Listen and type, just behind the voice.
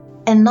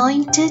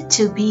anointed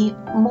to be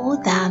more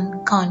than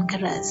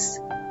conquerors.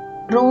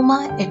 റോമ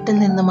 8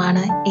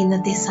 നിന്നുമാണ്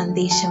ഇന്നത്തെ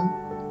സന്ദേശം.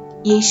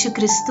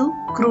 യേശുക്രിസ്തു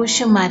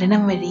ക്രൂശ്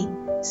മരണം വഴി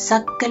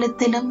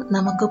സകലത്തിലും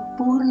നമുക്ക്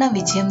പൂർണ്ണ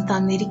വിജയം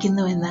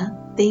തന്നിരിക്കുന്നുവെന്ന്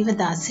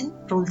ദൈവദാസൻ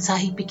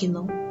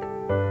പ്രോത്സാഹിപ്പിക്കുന്നു.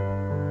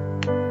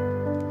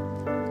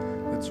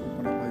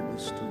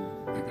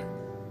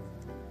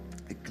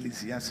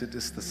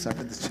 Ecclesiastes, the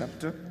 7th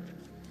chapter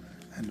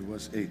and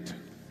verse 8.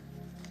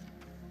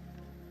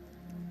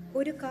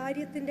 ഒരു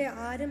കാര്യത്തിന്റെ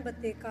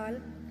ആരംഭത്തേക്കാൾ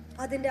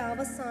അതിന്റെ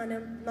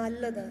അവസാനം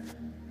നല്ലത്.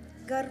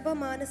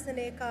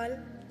 ഗർവമാനസനേക്കാൾ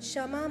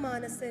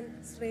ക്ഷമാമാനസൻ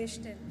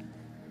ശ്രേഷ്ഠൻ.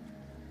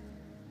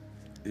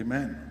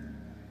 Amen.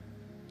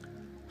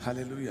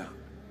 Hallelujah.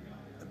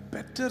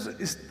 Better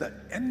is the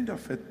end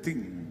of a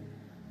thing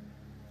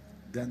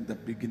than the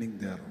beginning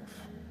thereof.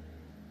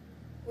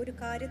 ഒരു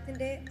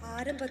കാര്യത്തിന്റെ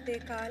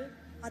ആരംഭത്തേക്കാൾ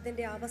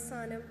അതിന്റെ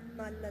അവസാനം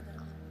നല്ലത്.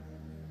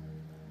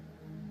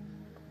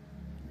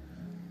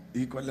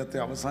 ഈ കൊല്ലത്തെ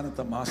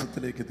അവസാനത്തെ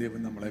മാസത്തിലേക്ക്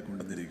ദൈവം നമ്മളെ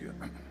കൊണ്ടുവന്നിരിക്കുക.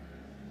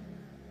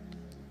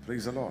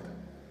 Price the Lord.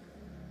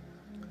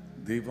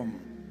 ദൈവം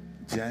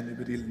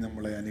ജാനുവരിയിൽ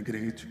നമ്മളെ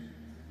അനുഗ്രഹിച്ചു,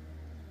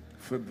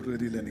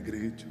 ഫെബ്രുവരിയിൽ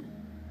അനുഗ്രഹിച്ചു,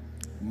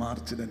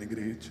 മാർച്ചിൽ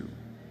അനുഗ്രഹിച്ചു.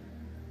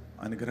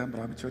 അനുഗ്രഹം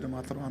പ്രാപിച്ചവർ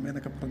മാത്രം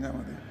ആമേനൊക്കെ പറഞ്ഞാൽ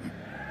മതി.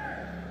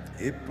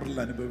 ഏപ്രിലിൽ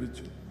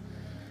അനുഭവിച്ചു.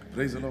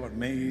 Praise the Lord.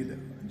 മെയ്യിൽ,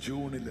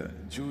 ജൂണിൽ,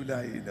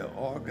 ജൂലൈയിൽ,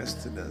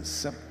 ഓഗസ്റ്റിൽ,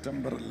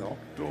 സെപ്റ്റംബറിൽ,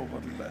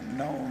 ഒക്ടോബറിൽ,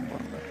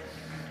 നവംബറിൽ,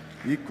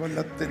 ഈ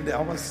കൊല്ലത്തിന്റെ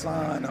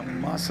അവസാന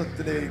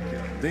മാസത്തിലേക്ക്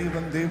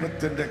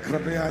ദൈവത്തിന്റെ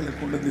കൃപയാൽ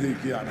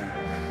കൊണ്ടുവന്നിരിക്കുകയാണ്.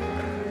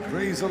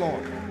 Praise the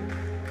Lord.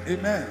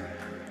 ആമേൻ.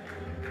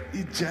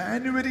 ഈ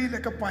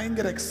ജാനുവരിയിലൊക്കെ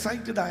ഭയങ്കര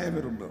എക്സൈറ്റഡ്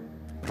ആയവരുണ്ട്.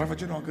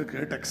 പ്രവചനമൊക്കെ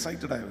കേട്ട്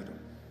എക്സൈറ്റഡ് ആയവരും,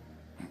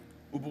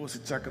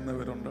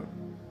 ഉപവസിച്ചാക്കുന്നവരുണ്ട്,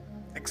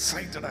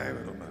 എക്സൈറ്റഡ്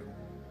ആയവരുണ്ട്.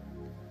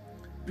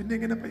 പിന്നെ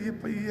ഇങ്ങനെ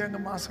പയ്യെ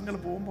അങ്ങ് മാസങ്ങൾ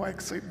പോകുമ്പോൾ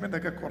എക്സൈറ്റ്മെന്റ്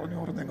ഒക്കെ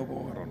കുറഞ്ഞങ്ങ്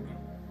പോകാറുണ്ട്.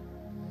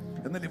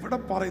 എന്നാൽ ഇവിടെ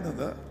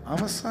പറയുന്നത്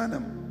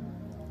അവസാനം,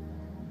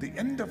 the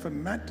end of a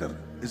matter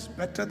is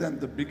better than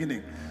the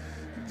beginning.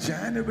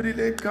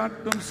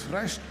 ജാനുവരിയിലേക്കാട്ടും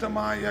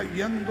ശ്രേഷ്ഠമായ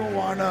എന്തോ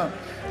ആണ്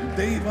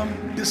ദൈവം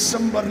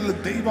ഡിസംബറിൽ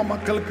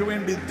ദൈവമക്കൾക്ക്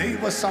വേണ്ടി,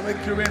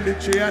 ദൈവസഭയ്ക്ക് വേണ്ടി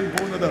ചെയ്യാൻ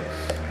പോകുന്നത്.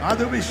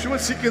 അത്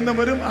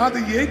വിശ്വസിക്കുന്നവരും അത്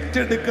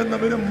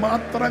ഏറ്റെടുക്കുന്നവരും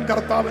മാത്രം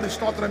കർത്താവിന്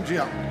സ്തോത്രം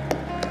ചെയ്യാം.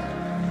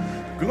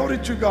 Glory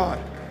to God.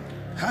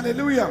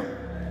 Hallelujah.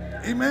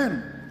 Amen.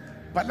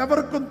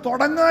 പലവർക്കും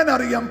തുടങ്ങാൻ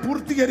അറിയാം,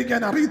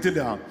 പൂർത്തീകരിക്കാൻ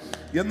അറിയത്തില്ല.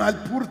 എന്നാൽ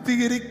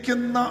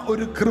പൂർത്തീകരിക്കുന്ന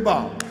ഒരു കൃപ,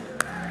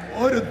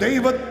 ഒരു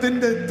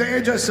ദൈവത്തിന്റെ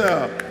തേജസ്,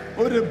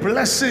 ഒരു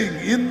ബ്ലെസ്സിംഗ്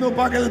ഇന്നു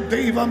പകൽ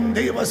ദൈവം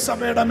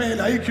ദൈവസഭയുടെ മേൽ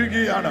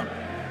അയക്കുകയാണ്.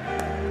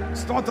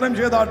 സ്തോത്രം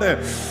ചെയ്താട്ടെ.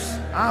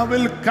 I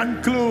will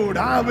conclude,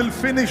 I will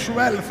finish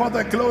well for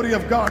the glory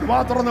of God.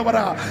 വാതുറന്ന് പറ,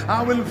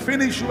 I will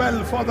finish well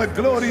for the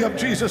glory of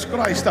Jesus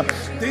Christ.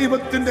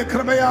 ദൈവത്തിന്റെ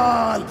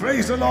കൃപയാൽ,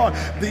 praise the Lord,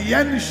 the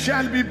end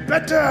shall be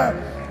better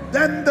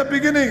than the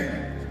beginning.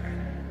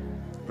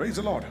 Praise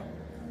the Lord.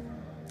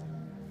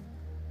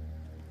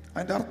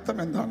 അതിന്റെ അർത്ഥം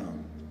എന്താണ്?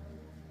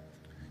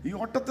 ഈ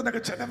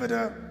ഓട്ടത്തിനൊക്കെ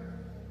ചിലവര്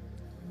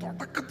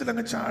തുടക്കത്തിൽ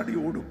അങ്ങ് ചാടി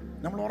ഓടും.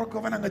 നമ്മൾ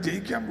ഉറക്കവൻ അങ്ങ്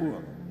ജയിക്കാൻ പോവുക.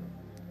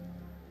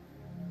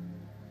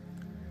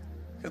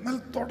 എന്നാൽ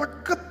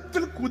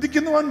തുടക്കത്തിൽ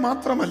കുതിക്കുന്നവൻ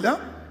മാത്രമല്ല,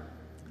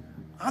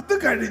 അത്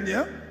കഴിഞ്ഞ്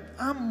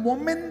ആ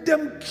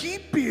മൊമെന്റം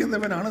കീപ്പ്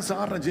ചെയ്യുന്നവനാണ്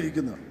സാറിന്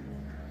ജയിക്കുന്നത്.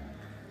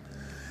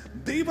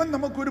 ദൈവം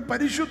നമുക്കൊരു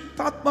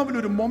പരിശുദ്ധാത്മാവിൽ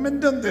ഒരു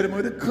മൊമെന്റം തരും,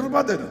 ഒരു കൃപ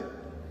തരും.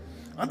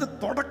 അത്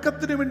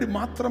തുടക്കത്തിന് വേണ്ടി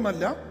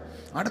മാത്രമല്ല,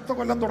 അടുത്ത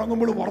കൊല്ലം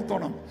തുടങ്ങുമ്പോൾ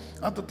പുറത്തോണം.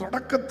 അത്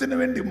തുടക്കത്തിന്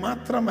വേണ്ടി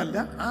മാത്രമല്ല,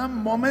 ആ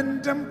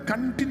മൊമെന്റം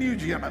കണ്ടിന്യൂ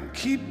ചെയ്യണം,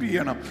 കീപ്പ്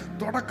ചെയ്യണം.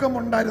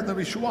 തുടക്കമുണ്ടായിരുന്ന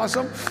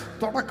വിശ്വാസം,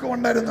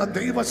 തുടക്കമുണ്ടായിരുന്ന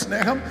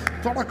ദൈവസ്നേഹം,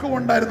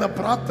 തുടക്കമുണ്ടായിരുന്ന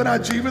പ്രാർത്ഥനാ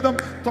ജീവിതം,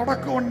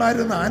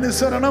 തുടക്കമുണ്ടായിരുന്ന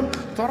അനുസരണം,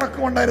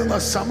 തുടക്കമുണ്ടായിരുന്ന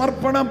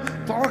സമർപ്പണം,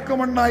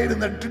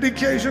 തുടക്കമുണ്ടായിരുന്ന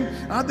ഡെഡിക്കേഷൻ,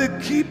 അത്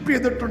കീപ്പ്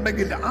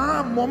ചെയ്തിട്ടുണ്ടെങ്കിൽ ആ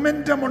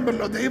മൊമെന്റം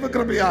ഉണ്ടല്ലോ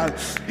ദൈവകൃപയാൽ,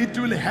 it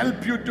will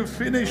help you to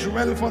finish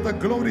well for the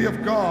glory of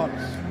God.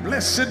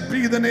 Blessed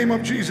be the name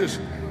of Jesus.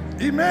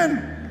 Amen.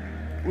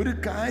 ഒരു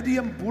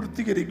കാര്യം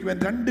പൂർത്തീകരിക്കുവാൻ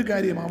രണ്ട്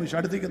കാര്യം ആവശ്യം.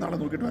 അടുത്തേക്ക് നാളെ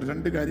നോക്കിയിട്ട് വരാം.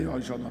 രണ്ട് കാര്യം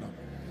ആവശ്യം എന്ന് പറയാം.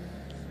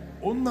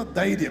 ഒന്ന്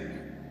ധൈര്യം,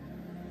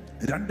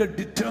 രണ്ട്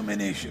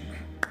ഡിറ്റർമിനേഷൻ.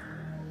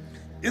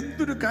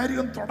 എന്തൊരു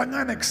കാര്യം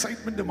തുടങ്ങാൻ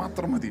എക്സൈറ്റ്മെന്റ്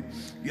മാത്രം മതി,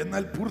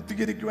 എന്നാൽ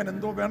പൂർത്തീകരിക്കുവാൻ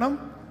എന്തോ വേണം?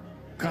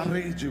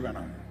 കറേജ്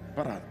വേണം.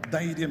 പറ,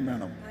 ധൈര്യം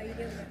വേണം,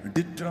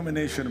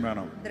 ഡിറ്റർമിനേഷൻ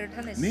വേണം.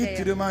 നീ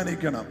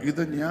തീരുമാനിക്കണം,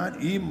 ഇത് ഞാൻ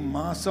ഈ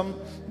മാസം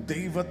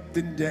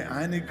ദൈവത്തിന്റെ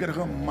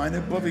അനുഗ്രഹം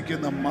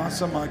അനുഭവിക്കുന്ന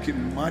മാസമാക്കി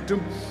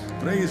മാറ്റും.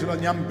 Praise the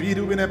Lord. ഞാൻ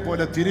ബീരുവിനെ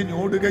പോലെ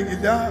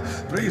തിരിഞ്ഞോടുകയില്ല.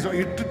 Price the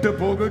Lord. ഇട്ടിട്ട്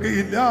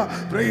പോകുകയില്ല.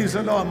 Price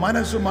the Lord.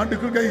 മനസ്സ്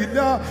മടുക്കുകയില്ല.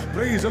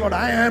 Praise the Lord.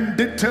 I am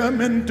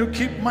determined to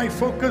keep my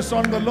focus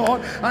on the Lord.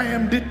 I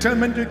am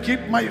determined to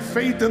keep my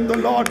faith in the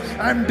Lord.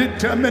 I am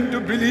determined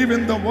to believe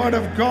in the word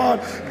of God.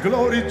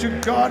 Glory to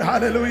God.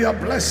 Hallelujah.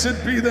 Blessed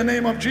be the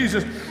name of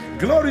Jesus.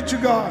 Glory to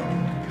God.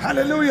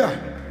 Hallelujah.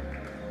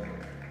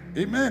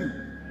 Amen.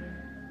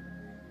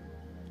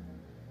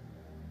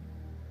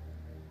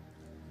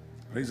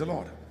 Praise the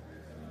Lord.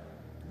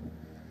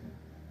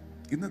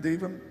 ഇന്ന്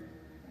ദൈവം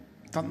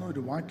തന്ന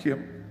ഒരു വാക്യം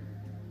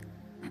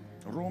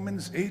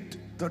romance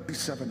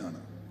 8:37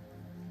 ആണ്.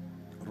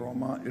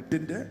 റോമ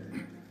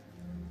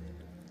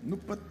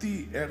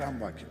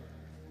 8:37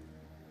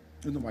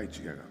 ഒന്ന് വായിച്ചു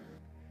കേൾക്കാം.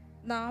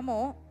 നാമോ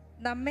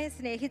നമ്മെ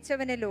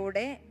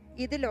സ്നേഹിച്ചവനിലൂടെ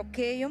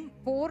ഇതിലൊക്കെയും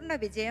പൂർണ്ണ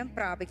വിജയം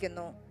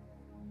പ്രാപിക്കുന്നു.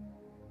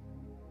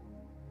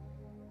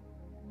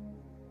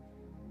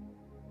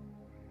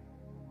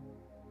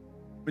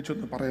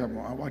 ഒന്ന് പറയാമോ?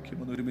 ആ വാക്യം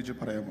ഒന്ന് ഒരുമിച്ച്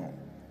പറയാമോ?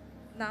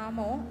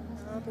 നാമോ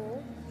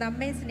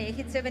നമ്മെ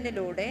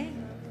സ്നേഹിച്ചവനിലൂടെ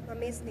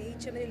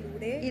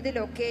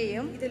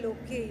ഇതിലൊക്കെയും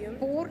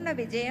പൂർണ്ണ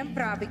വിജയം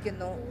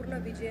പ്രാപിക്കുന്നു.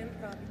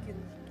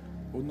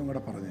 ഒന്നും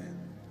കൂടെ പറഞ്ഞേ.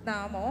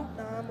 നാമോ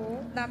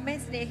നമ്മെ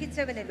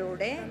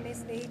സ്നേഹിച്ചവനിലൂടെ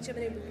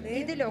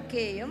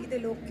ഇതിലൊക്കെയും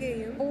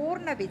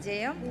പൂർണ്ണ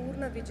വിജയം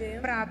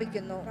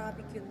പ്രാപിക്കുന്നു.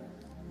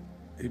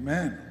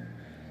 Amen.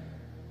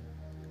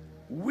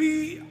 We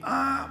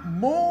are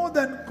more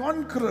than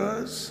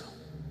conquerors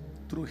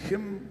through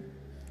him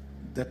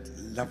that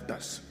loved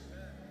us.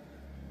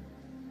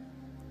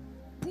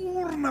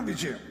 പൂർണ്ണ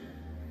വിജയം,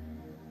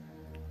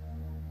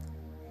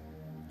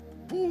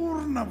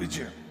 പൂർണ്ണ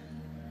വിജയം.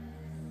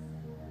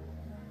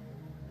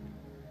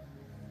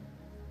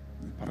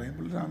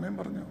 പറയുമ്പോൾ രാമൻ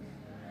പറഞ്ഞു,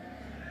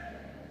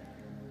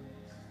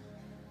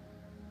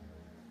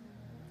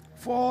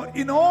 For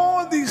in all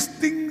these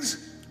things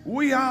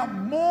we are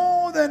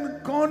more than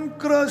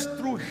conquerors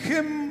through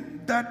him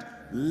that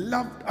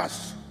loved us.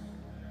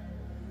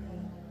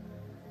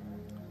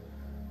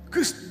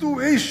 ക്രിസ്തു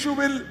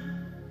യേശുവിൽ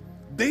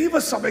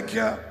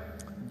ദൈവസഭയ്ക്ക്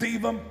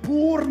ദൈവം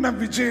പൂർണ്ണ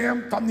വിജയം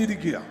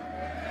തന്നിരിക്കുക.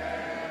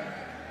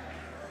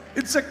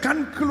 It's a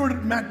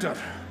concluded matter.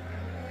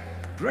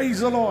 Praise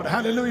the Lord.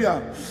 Hallelujah.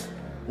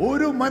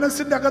 ഒരു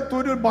മനസ്സിന്റെ അകത്ത്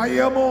ഒരു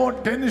ഭയമോ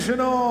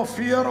ടെൻഷനോ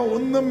ഫിയറോ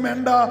ഒന്നും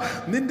വേണ്ട.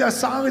 നിന്റെ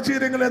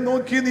സാഹചര്യങ്ങളെ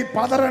നോക്കി നീ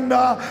പതറണ്ട.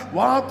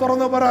 വാ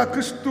തുറന്ന് പറ,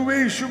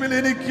 ക്രിസ്തുയേശുവിൽ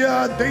എനിക്ക്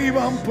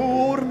ദൈവം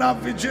പൂർണ്ണ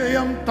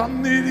വിജയം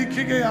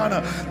തന്നിരിക്കുകയാണ്.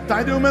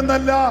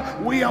 തരുമെന്നല്ല,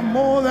 we are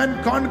more than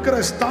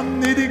conquerors,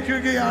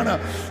 തന്നിരിക്കുകയാണ്.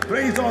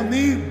 Praise the Lord.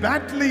 നീ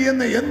ബാറ്റിൽ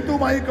ചെയ്യുന്ന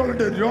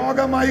എന്തുമായിക്കൊള്ളട്ടെ,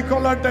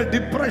 രോഗമായിക്കൊള്ളട്ടെ,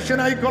 ഡിപ്രഷൻ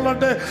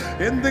ആയിക്കൊള്ളട്ടെ,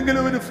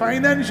 എന്തെങ്കിലും ഒരു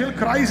ഫൈനാൻഷ്യൽ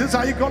ക്രൈസിസ്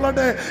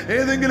ആയിക്കൊള്ളട്ടെ,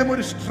 ഏതെങ്കിലും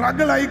ഒരു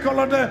സ്ട്രഗിൾ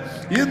ആയിക്കൊള്ളട്ടെ,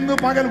 ഇന്ന്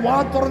പകൽ വാ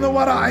തുറന്ന്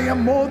പറ, I am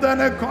more than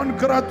a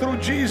conqueror through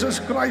Jesus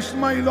Christ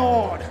my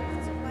Lord.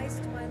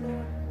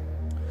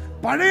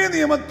 പഴയ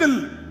നിയമത്തിൽ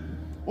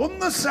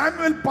 1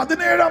 സാമുവേൽ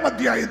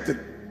 17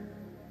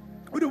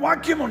 ഒരു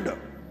വാക്യമുണ്ട്.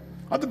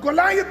 അത്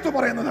ഗൊലായത്ത്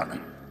പറയുന്നതാണ്.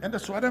 എന്റെ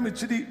സ്വരം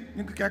ഇച്ചിരി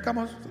നിങ്ങൾക്ക്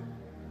കേൾക്കാമോ?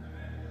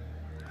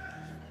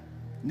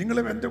 നിങ്ങൾ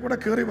എന്റെ കൂടെ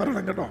കയറി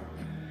വരണം കേട്ടോ.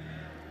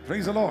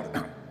 Praise the Lord.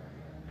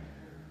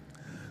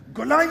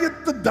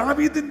 ഗൊലായത്ത്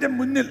ദാവീദിന്റെ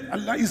മുന്നിൽ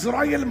അല്ല,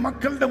 ഇസ്രായേൽ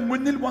മക്കളുടെ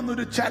മുന്നിൽ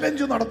വന്നൊരു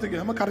ചലഞ്ച് നടത്തുക.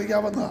 നമുക്ക്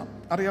അറിയാവുന്ന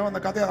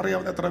കഥ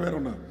അറിയാവുന്ന എത്ര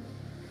പേരുണ്ട്?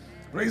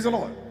 Praise the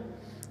Lord.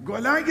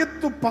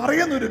 ഗൊലായത്ത്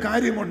പറയുന്നൊരു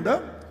കാര്യമുണ്ട്.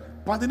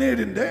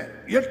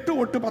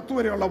 17:8-10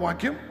 വരെയുള്ള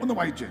വാക്യം ഒന്ന്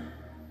വായിച്ചേ.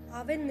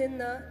 അവൻ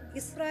നിന്ന്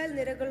ഇസ്രായേൽ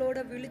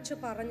നിരകളോട് വിളിച്ചു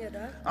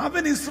പറഞ്ഞത്,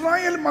 അവൻ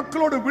ഇസ്രായേൽ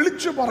മക്കളോട്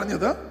വിളിച്ചു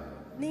പറഞ്ഞത്,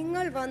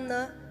 നിങ്ങൾ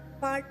വന്ന്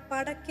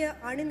പടയ്ക്ക്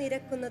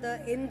അണിനിരക്കുന്നത്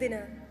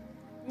എന്തിന്?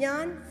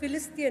 ഞാൻ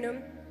ഫിലിസ്ത്യനും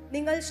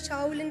നിങ്ങൾ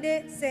ശൗലിന്റെ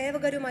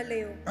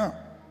സേവകരുമല്ലയോ?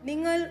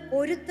 നിങ്ങൾ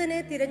ഒരുത്തനെ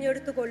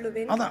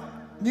തിരഞ്ഞെടുത്തുകൊള്ളുവിൻ. അതാ,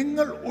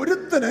 നിങ്ങൾ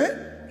ഒരുത്തനെ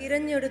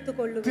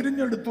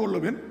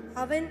തിരഞ്ഞെടുത്തുകൊള്ളുവിൻ.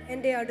 അവൻ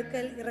എന്റെ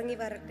അടുക്കൽ ഇറങ്ങി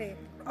വരട്ടെ.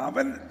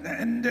 അവൻ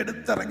എന്റെ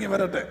അടുത്ത് ഇറങ്ങി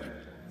വരട്ടെ.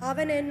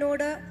 അവൻ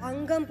എന്നോട്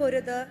അംഗം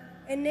പൊരുത്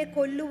എന്നെ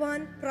കൊല്ലുവാൻ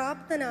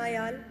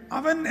പ്രാപ്തനായാൽ,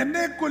 അവൻ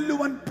എന്നെ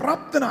കൊല്ലുവാൻ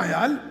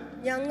പ്രാപ്തനായാൽ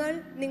ഞങ്ങൾ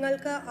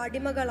നിങ്ങൾക്ക്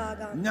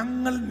അടിമകളാകാം.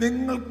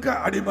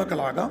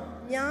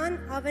 ഞാൻ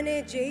അവനെ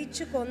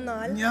ജയിച്ചു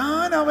കൊന്നാൽ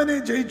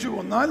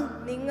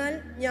നിങ്ങൾ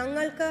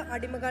ഞങ്ങൾക്ക്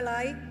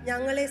അടിമകളായി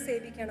ഞങ്ങളെ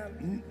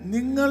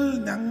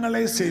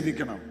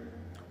സേവിക്കണം.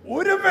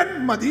 ഒരുവൻ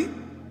മതി.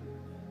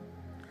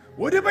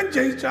 ഒരുവൻ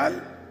ജയിച്ചാൽ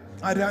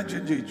ആ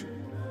രാജ്യം ജയിച്ചു.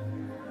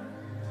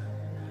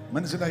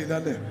 മനസ്സിലായില്ല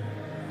അല്ലേ?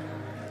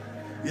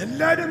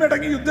 എല്ലാരും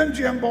ഇടങ്ങി യുദ്ധം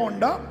ചെയ്യാൻ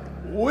പോകണ്ട.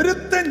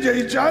 ഒരുത്തൻ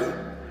ജയിച്ചാൽ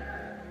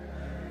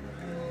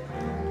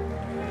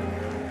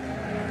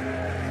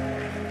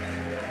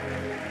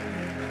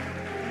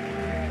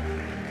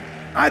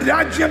ആ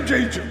രാജ്യം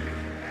ജയിച്ചു.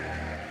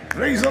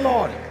 Praise the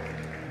Lord.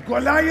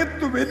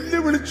 ഗൊലായത്ത്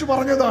വെല്ലുവിളിച്ചു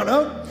പറഞ്ഞതാണ്,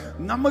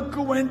 നമുക്ക്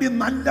വേണ്ടി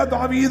നല്ല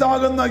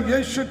ദാവീദാകുന്ന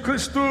യേശു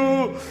ക്രിസ്തു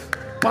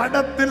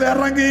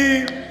പടത്തിലിറങ്ങി,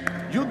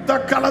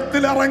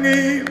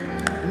 യുദ്ധക്കളത്തിലിറങ്ങി,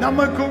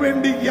 നമുക്ക്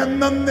വേണ്ടി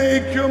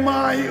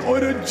എന്നേക്കുമായി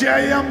ഒരു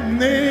ജയം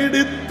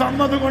നേടി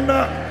തന്നതുകൊണ്ട്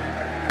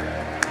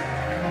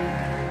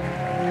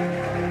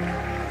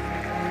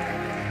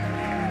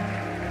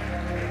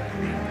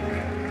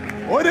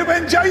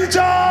ഒരുവൻ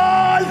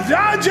ജയിച്ചാൽ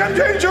രാജ്യം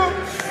ജയിച്ചു.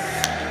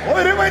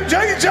 ഒരുവൻ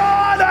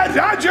ജയിച്ചാൽ ആ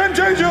രാജ്യം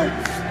ജയിച്ചു.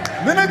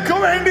 നിനക്ക്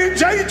വേണ്ടി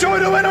ജയിച്ച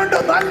ഒരുവനുണ്ട്,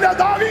 നല്ല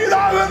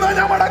ദാവീദാകുന്ന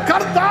നമ്മുടെ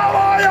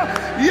കർത്താവായ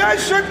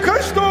യേശു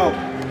ക്രിസ്തു.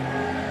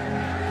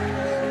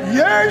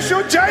 യേശു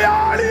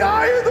ജയാളി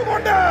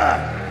ആയതുകൊണ്ട്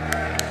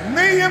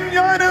നീയും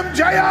ഞാനും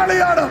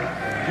ജയാളിയാണ്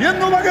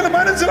എന്ന് മകൻ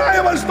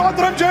മനസ്സിലായവർ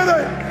സ്തോത്രം ചെയ്ത്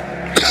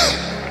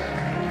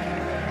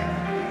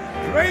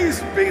Praise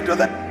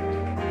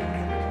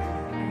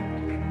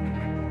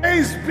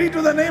be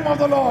to the name of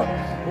the Lord.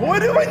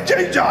 ഒരുവൻ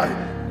ജയിച്ചാൽ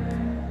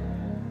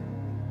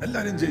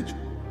എല്ലാരും ജയിച്ചു.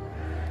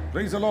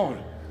 Praise the Lord.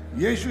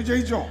 യേശു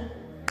ജയിച്ചോ?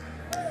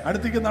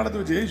 അടുത്തേക്ക് നടന്നു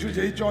വെച്ച് യേശു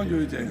ജയിച്ചോ എന്ന്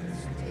ചോദിച്ചേ.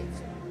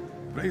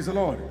 Praise the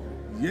Lord.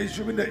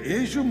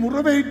 യേശു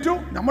മുറിവേറ്റു,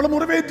 നമ്മൾ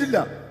മുറിവേറ്റില്ല.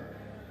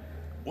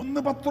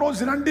 1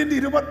 പത്രോസ്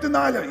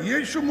 2:24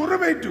 യേശു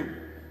മുറിവേറ്റു.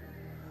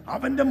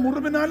 അവന്റെ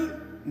മുറിവിനാൽ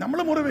നമ്മൾ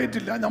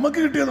മുറിവേറ്റില്ല. നമുക്ക്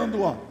കിട്ടിയത്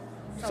എന്തുവാ?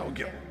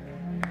 സൗഖ്യം.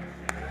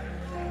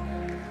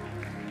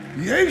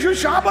 യേശു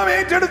ശാപം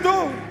ഏറ്റെടുത്തു,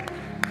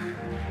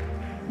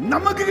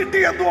 നമുക്ക്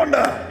കിട്ടിയ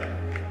എന്തുകൊണ്ട്?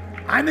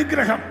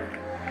 അനുഗ്രഹം.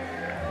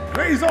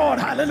 Praise God,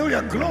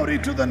 hallelujah, glory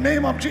to the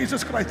name of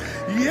Jesus Christ.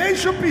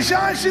 യേശു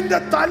പിശാചിന്റെ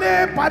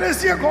തലയെ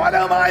പരസ്യ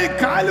കോലമായി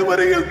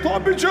കാൽവരിയിൽ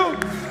തോൽപ്പിച്ചു.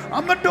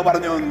 എന്നിട്ട്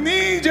പറഞ്ഞു നീ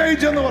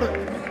ജയിച്ചെന്ന് പറഞ്ഞു.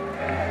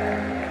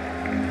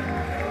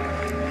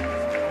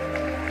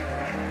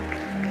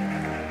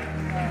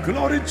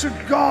 Glory to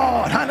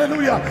God,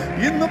 hallelujah.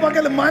 ഇന്ന്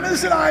പകൽ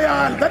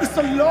മനസ്സിലായാൽ that is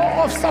the law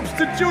of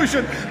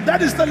substitution,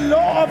 that is the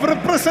law of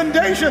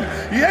representation.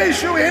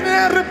 യേശു എന്നെ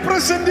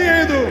റിപ്രസെന്റ്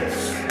ചെയ്തു.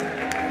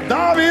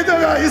 ദാവീദ്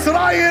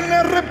ഇസ്രായേലിനെ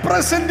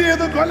റിപ്രസെന്റ്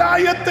ചെയ്തു.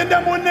 ഗോലിയാത്തിന്റെ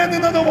മുന്നേ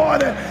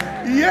നിന്നതുപോലെ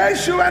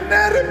യേശു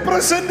എന്നെ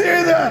റിപ്രസെന്റ്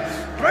ചെയ്ത്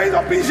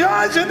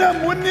പിശാചിന്റെ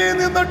മുന്നിൽ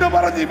നിന്നിട്ട്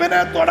പറഞ്ഞു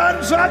ഇവനെ തൊടാൻ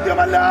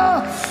സാധ്യമല്ല,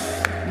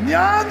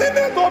 ഞാൻ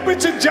നിന്നെ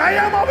തോൽപ്പിച്ച്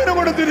ജയം അവന്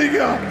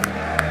കൊടുത്തിരിക്കുക.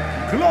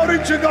 Glory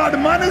to God.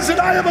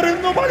 മനസ്സിലായവർ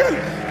ഇന്നു പകൽ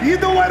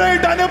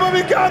ഇതുവരെയായിട്ട്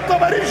അനുഭവിക്കാത്ത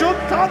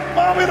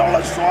പരിശുദ്ധാത്മാവിലുള്ള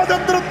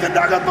സ്വാതന്ത്ര്യത്തിന്റെ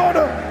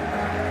അകത്തോട്.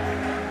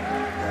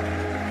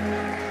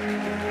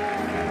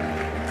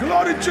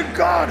 Glory to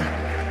God.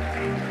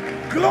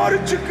 Glory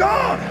to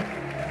God.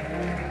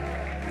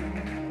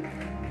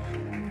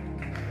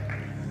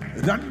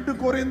 2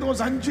 Corinthians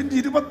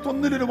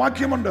 5:21 ഒരു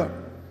വാക്യമുണ്ട്.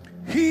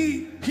 He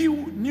who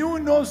knew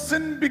no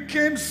sin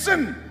became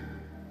sin.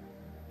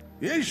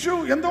 യേശു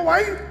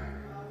എന്തുവായി?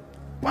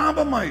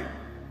 പാപമായി.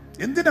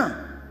 എന്തിനാ?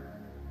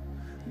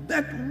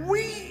 That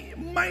we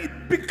might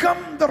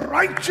become the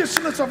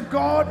righteousness of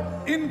God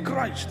in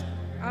Christ.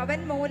 അവൻ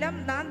മൂലം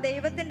നാം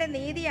ദൈവത്തിന്റെ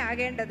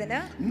നീതിയാകേണ്ടതിന്,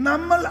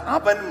 നമ്മൾ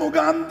അവൻ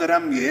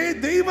മുഖാന്തരം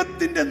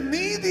ദൈവത്തിന്റെ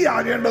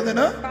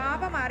നീതിയാകേണ്ടതിന്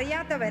പാപം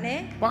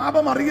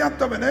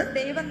അറിയാത്തവനെ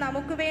ദൈവം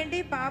നമുക്ക് വേണ്ടി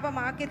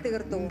പാപമാക്കി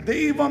തീർത്തു.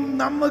 ദൈവം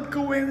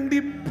നമുക്ക് വേണ്ടി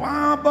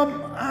പാപം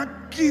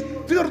ആക്കി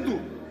തീർത്തു.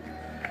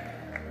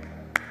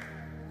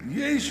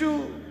 യേശു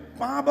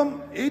പാപം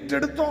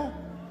ഏറ്റെടുത്തോ?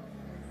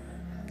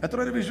 എത്ര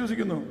പേര്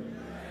വിശ്വസിക്കുന്നു?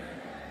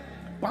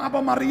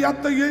 പാപം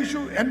അറിയാത്ത യേശു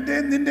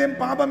എന്റെയും നിന്റെയും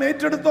പാപം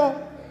ഏറ്റെടുത്തോ?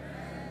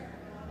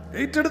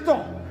 ഏറ്റെടുത്തോ?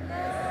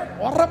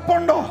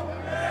 ഉറപ്പുണ്ടോ?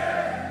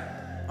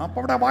 അപ്പൊ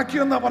അവിടെ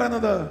വാക്യം എന്താ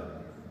പറയുന്നത്?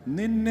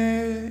 നിന്നെ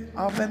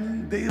അവൻ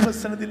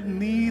ദൈവസന്നിധിയിൽ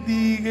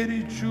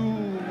നീതീകരിച്ചു.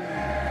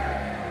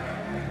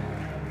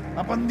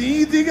 അപ്പൊ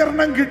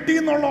നീതീകരണം കിട്ടി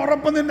എന്നുള്ള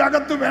ഉറപ്പ് നിന്റെ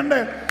അകത്ത്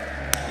വേണ്ടേ?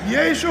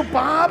 യേശു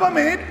പാപം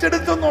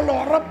ഏറ്റെടുത്തെന്നുള്ള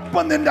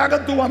ഉറപ്പ് നിന്റെ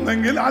അകത്ത്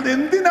വന്നെങ്കിൽ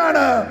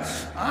അതെന്തിനാണ്?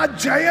 ആ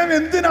ജയം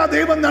എന്തിനാ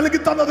ദൈവം നൽകി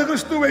തന്നത്?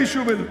 ക്രിസ്തു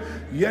യേശുവിൽ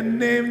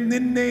എന്നെയും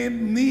നിന്നെയും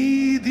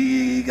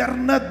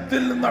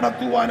നീതീകരണത്തിൽ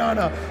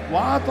നടത്തുവാനാണ്.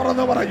 വാ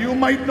തുറന്ന് പറ. You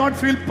might not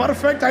feel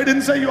perfect. I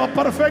didn't say you are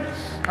perfect.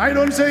 I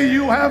don't say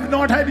you have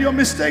not had your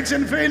mistakes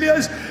and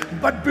failures,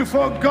 but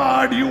before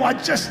God you are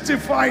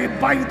justified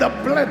by the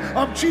blood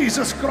of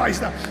Jesus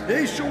Christ.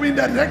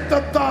 യേശുവിന്റെ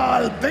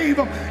രക്തത്താൽ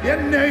ദൈവം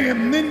എന്നെയും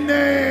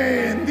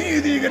നിന്നെയും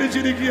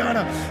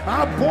നീതീകരിച്ചിരിക്കുകയാണ്. ആ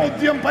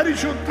ബോധ്യം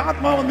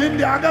പരിശുദ്ധാത്മാവ്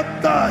നിന്റെ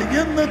അകത്ത്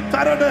എന്ന്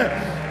തരട്ടെ.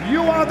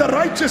 You are the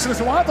righteousness.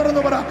 വാ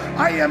തുറന്ന് പറ.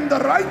 I am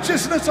the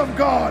righteousness of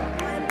God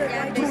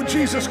through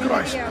Jesus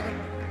Christ.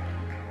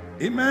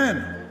 Amen.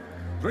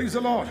 Praise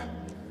the Lord.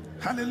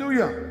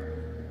 Hallelujah.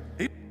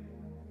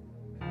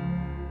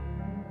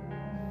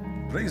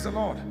 Praise the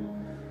Lord.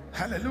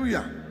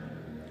 Hallelujah.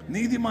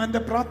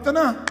 നീതിമാന്റെ പ്രാർത്ഥന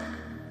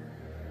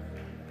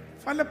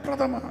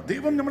ഫലപ്രദമാണ്.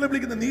 ദൈവം നമ്മളെ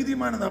വിളിക്കുന്ന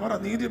നീതിമാനെന്നാ പറ.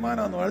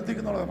 നീതിമാനാന്ന്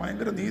വാഴ്ത്തിക്കുന്നുള്ള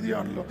ഭയങ്കര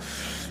നീതിയാണല്ലോ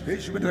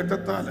യേശുവിന്റെ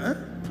രക്തത്താൽ.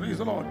 Praise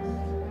the Lord.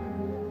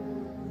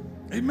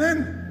 Amen.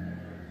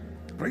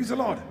 Praise the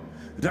Lord.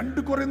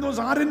 2 Corinthians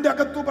 6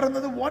 അകത്ത്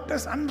പറയുന്നത് what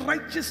has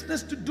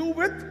unrighteousness to do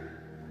with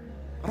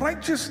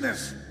righteousness.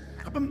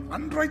 അപ്പം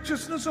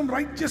unrighteousnessഉം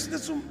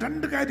righteousnessഉം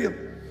രണ്ട് കാര്യം.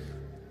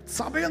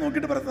 സഭയെ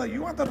നോക്കിയിട്ട് പറയുന്നത്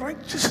you are the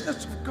righteousness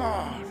of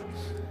God.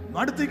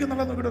 അടുത്തേക്ക്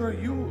നല്ല നോക്കിയിട്ട്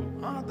you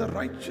are the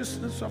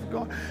righteousness of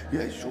God.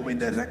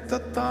 യേശുവിന്റെ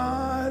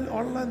രക്തത്താൽ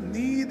ഉള്ള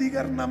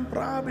നീതീകരണം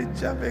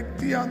പ്രാപിച്ച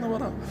വ്യക്തിയാന്ന്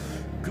പറ.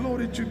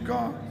 Glory to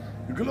God.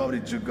 Glory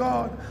to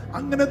God.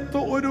 അങ്ങനത്തെ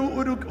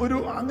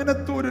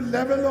ഒരു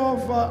ലെവൽ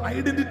ഓഫ്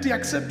ഐഡന്റിറ്റി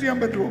അക്സെപ്റ്റ് ചെയ്യാൻ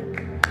പറ്റുമോ?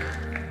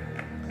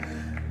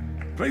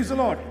 Praise the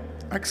Lord.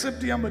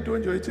 അക്സെപ്റ്റ് ചെയ്യാൻ പറ്റുമോ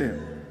എന്ന് ചോദിച്ചേ.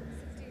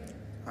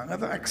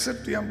 അങ്ങനത്തെ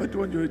അക്സെപ്റ്റ് ചെയ്യാൻ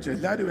പറ്റുമോ എന്ന് ചോദിച്ചേ.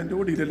 എല്ലാവരും എൻ്റെ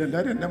കൂടെ ഇല്ലല്ലോ,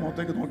 എല്ലാവരും എൻ്റെ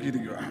മുഖത്തേക്ക്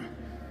നോക്കിയിരിക്കുക.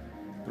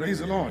 Praise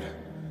the Lord.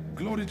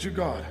 Glory to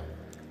God.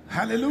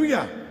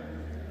 Hallelujah.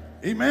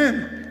 Amen.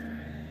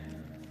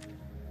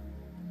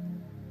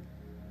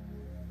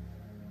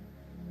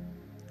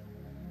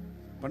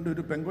 പണ്ട്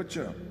ഒരു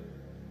പെങ്കൊച്ച്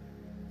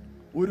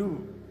ഒരു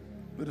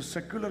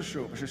സെക്യുലർ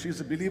ഷോ, പക്ഷെ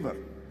ഷീസ് എ ബിലീവർ.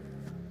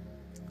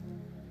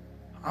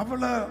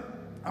 അവള്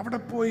അവിടെ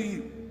പോയി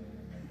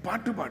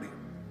പാട്ടുപാടി.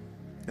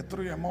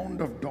 എത്രയോ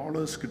എമൗണ്ട് ഓഫ്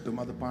ഡോളേഴ്സ് കിട്ടും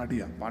അത്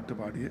പാട്ട്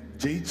പാടിയ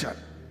ജയിച്ചാൽ.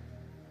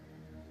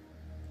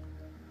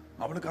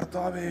 അവള്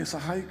കർത്താവെ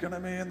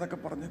സഹായിക്കണമേ എന്നൊക്കെ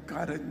പറഞ്ഞ്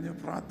കരഞ്ഞ്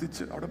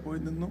പ്രാർത്ഥിച്ച് അവിടെ പോയി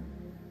നിന്നു.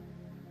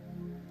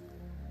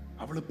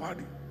 അവള്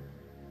പാടി,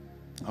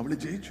 അവള്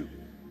ജയിച്ചു.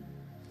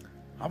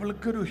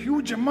 അവൾക്കൊരു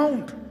ഹ്യൂജ്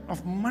എമൗണ്ട്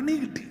ഓഫ് മണി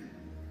കിട്ടി,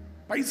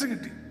 പൈസ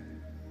കിട്ടി.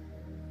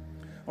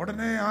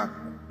 ഉടനെ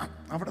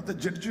അവിടുത്തെ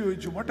ജഡ്ജി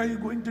ചോദിച്ചു, what are you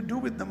going to do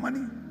with the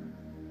money?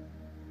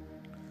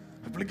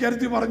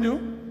 പുള്ളിക്കാരത്തി പറഞ്ഞു,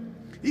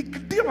 ഈ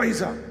കിട്ടിയ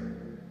പൈസ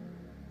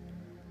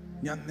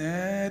ഞാൻ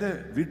നേരെ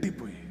വീട്ടിൽ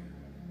പോയി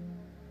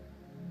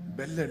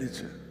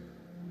ബെല്ലടിച്ച്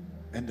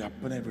എൻ്റെ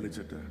അപ്പനെ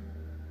വിളിച്ചിട്ട്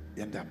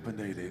എൻ്റെ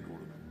അപ്പൻ്റെ കയ്യിലേക്ക്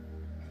കൊടുക്കും.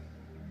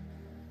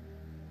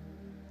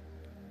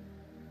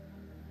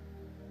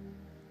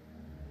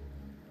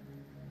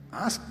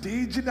 ആ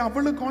സ്റ്റേജിൽ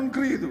അവള്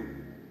കോൺക്രീ ചെയ്തു.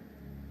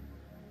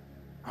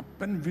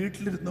 അപ്പൻ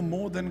വീട്ടിലിരുന്ന്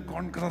മോർ ദാൻ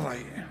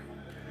കോൺക്രറായി.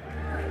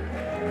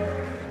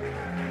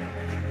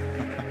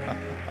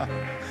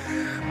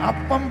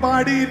 അപ്പം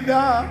പാടിയില്ല,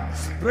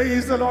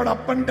 പ്രൈസ് ദി ലോർഡ്.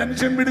 അപ്പൻ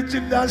ടെൻഷൻ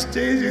പിടിച്ചില്ല,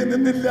 സ്റ്റേജിൽ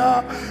നിന്നില്ല.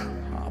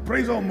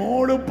 പ്രൈസ്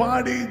മോള്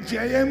പാടി,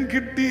 ജയം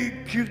കിട്ടി.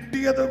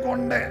 കിട്ടിയത്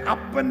കൊണ്ട്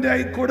അപ്പന്റെ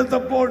കൈ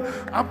കൊടുത്തപ്പോൾ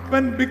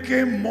അപ്പൻ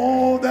became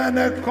more than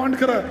a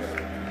conqueror.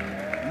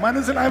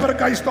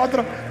 മനസ്സിലായവർക്കായി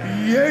സ്തോത്രം.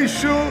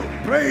 യേശു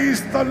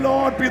പ്രൈസ് ദി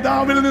ലോർഡ്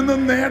പിതാവിൽ നിന്ന്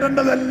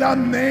നേടേണ്ടതെല്ലാം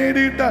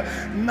നേടിയിട്ട്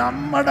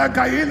നമ്മുടെ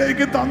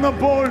കയ്യിലേക്ക്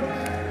തന്നപ്പോൾ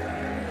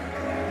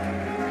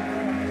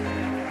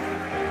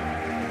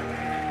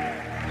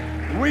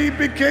we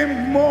became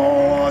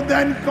more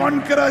than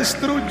conquerors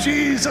through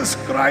Jesus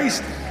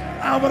Christ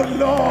our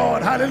Lord.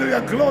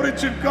 Hallelujah. Glory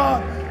to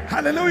God.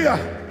 Hallelujah.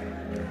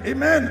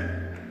 Amen.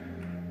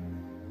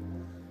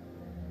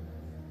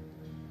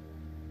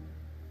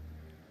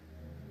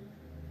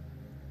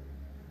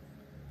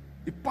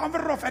 The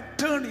power of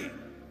attorney,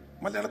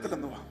 മലയാളത്തിൽ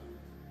എന്തുവാ?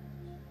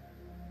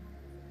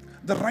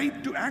 The right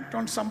to act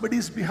on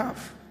somebody's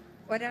behalf.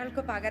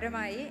 ഒരാൾക്ക്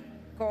പകരമായി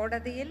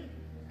കോടതിയിൽ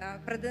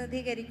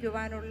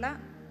പ്രതിനിധീകരിക്കുവാനുള്ള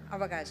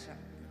അവകാശം,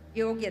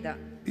 യോഗ്യത.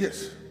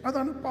 യെസ്,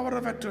 അതാണ് പവർ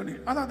ഓഫ് അറ്റോർണി.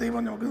 അതാ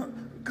ദൈവം നമുക്ക്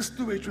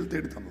ക്രിസ്തു യേശുവിൽ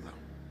തേടി തന്നത്.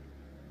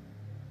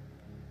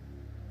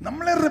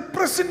 നമ്മളെ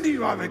റിപ്രസെന്റ്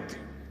ചെയ്യും ആ വ്യക്തി,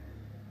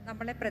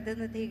 നമ്മളെ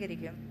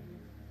പ്രതിനിധീകരിക്കും.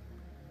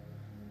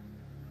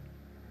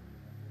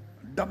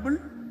 ഡബിൾ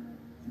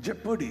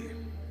ജെപ്പേർഡി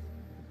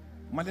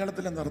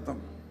മലയാളത്തിൽ എന്തർത്ഥം?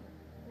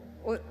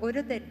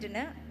 ഒരു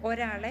തെറ്റിന്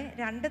ഒരാളെ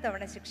 2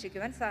 തവണ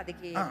ശിക്ഷിക്കുവാൻ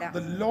സാധിക്കുകയില്ല.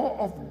 The law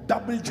of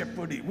double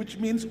jeopardy, which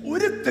means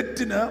ഒരു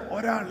തെറ്റിന്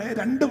ഒരാളെ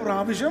 2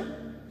 പ്രാവശ്യം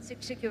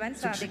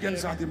ശിക്ഷിക്കാൻ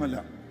സാധ്യമല്ല.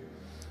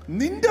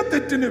 നിന്റെ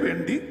തെറ്റിന്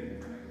വേണ്ടി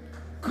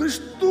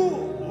ക്രിസ്തു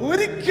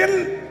ഒരിക്കൽ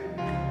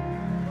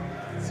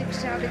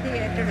ശിക്ഷാവിധി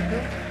ഏറ്റെടുത്തു.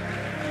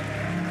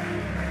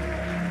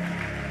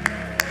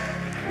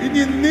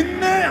 ഇനി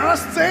നിന്നെ ആ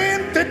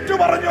സെയിം തെറ്റു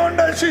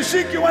പറഞ്ഞുകൊണ്ട്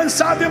ശിക്ഷിക്കുവാൻ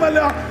സാധ്യമല്ല.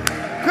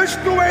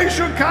 ക്രിസ്തു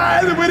യേശു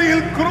കാൽവരിയിൽ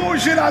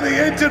ക്രൂശിൽ അത്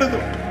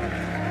ഏറ്റെടുത്തു.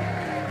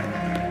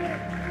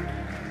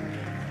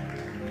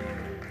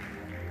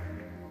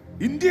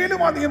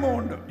 ഇന്ത്യയിലും ആ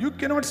നിയമമുണ്ട്. You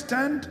cannot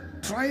stand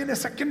trial A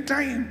second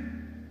time.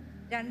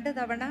 2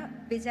 തവണ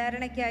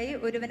വിചാരണയ്ക്കായി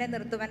ഒരുവനെ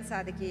നിർത്തുവാൻ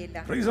സാധിക്കുകയില്ല.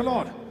 Praise the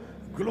Lord.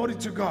 Glory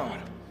to God.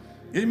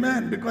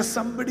 Amen. Because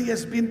somebody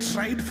has been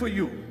tried for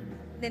you.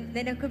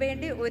 നിനക്ക്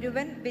വേണ്ടി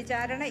ഒരുവൻ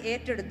വിചാരണ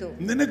ഏറ്റെടുത്തു.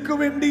 നിനക്ക്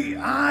വേണ്ടി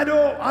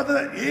ആരോ അത്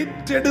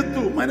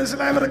ഏറ്റെടുത്തു.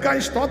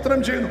 മനസ്സിലായവർക്കായി സ്തോത്രം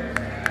ചെയ്യുന്നു.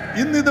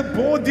 ഇന്നിത്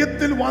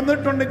ബോധ്യത്തിൽ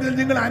വന്നിട്ടുണ്ടെങ്കിൽ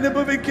നിങ്ങൾ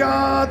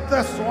അനുഭവിക്കാത്ത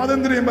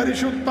സ്വാതന്ത്ര്യം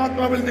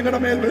പരിശുദ്ധാത്മാവിൽ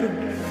നിങ്ങളുടെ മേൽ വരും.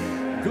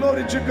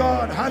 Glory to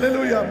God.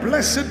 Hallelujah.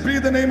 Blessed be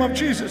the name of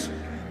Jesus.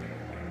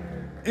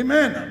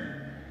 Amen.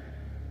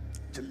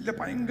 ചില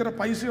ഭയങ്കര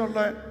പൈസയുള്ള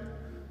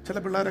ചില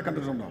പിള്ളേരെ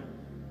കണ്ടിട്ടുണ്ടോ?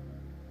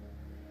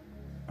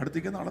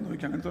 അടുത്തേക്ക് നാളെ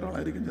നോക്കി അങ്ങനത്തെ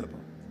ഒരാളായിരിക്കും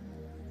ചിലപ്പോൾ.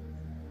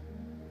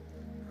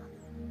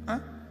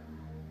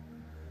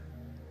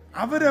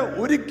 അവര്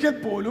ഒരിക്കൽ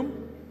പോലും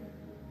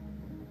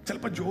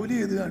ചിലപ്പോ ജോലി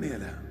ചെയ്ത്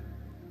കാണിയല്ല,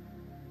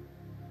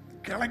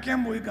 കിളയ്ക്കാൻ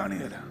പോയി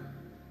കാണിയല്ല,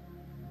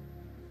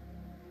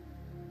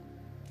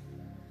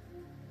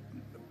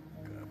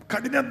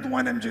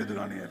 കഠിനാധ്വാനം ചെയ്ത്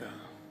കാണിയല്ല.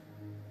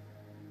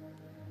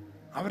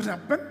 അവരുടെ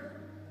അപ്പൻ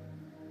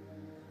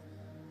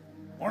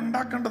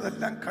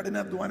ഉണ്ടാക്കേണ്ടതെല്ലാം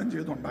കഠിനാധ്വാനം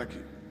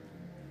ചെയ്തുണ്ടാക്കി.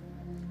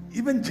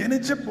 ഇവൻ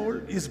ജനിച്ചപ്പോൾ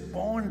ഈസ്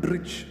ബോൺ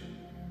റിച്ച്.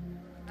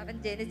 അവൻ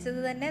ജനിച്ചത്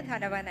തന്നെ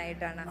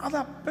ധനവാനായിട്ടാണ്. അത്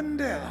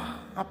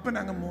അപ്പൻ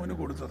അങ്ങ് മോന്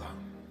കൊടുത്തതാ.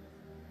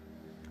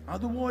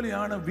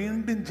 അതുപോലെയാണ്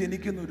വീണ്ടും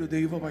ജനിക്കുന്ന ഒരു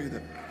ദൈവ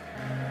പൈതൽ.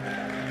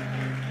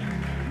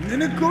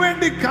 നിനക്ക്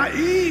വേണ്ടി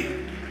ഈ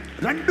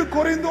 2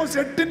 കൊറിന്തോസ്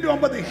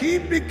 8:9 he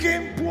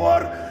became poor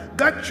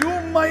that you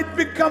might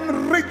become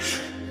rich.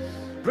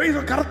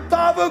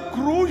 കർത്താവ്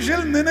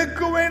ക്രൂശിൽ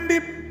നിനക്ക് വേണ്ടി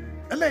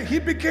അല്ലേ? he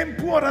became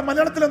poor.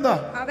 മലയാളത്തിൽ എന്താ?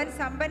 അവൻ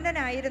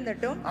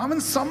സമ്പന്നനായിരുന്നിട്ടും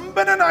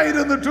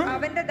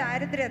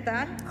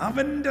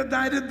അവന്റെ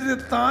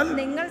ദാരിദ്ര്യത്താൽ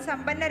നിങ്ങൾ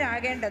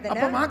സമ്പന്നരാകേണ്ടതിന്.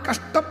 അപ്പം ആ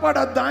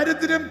കഷ്ടപ്പാട്,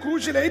 ദാരിദ്ര്യം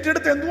ക്രൂശിൽ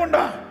ഏറ്റെടുത്ത്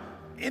എന്തുകൊണ്ടാ?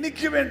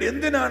 എനിക്ക് വേണ്ടി.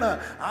 എന്തിനാണ്?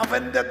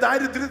 അവന്റെ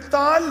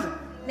ദാരിദ്ര്യത്താൽ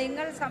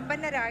നിങ്ങൾ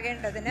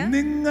സമ്പന്നരാകേണ്ടതിന്.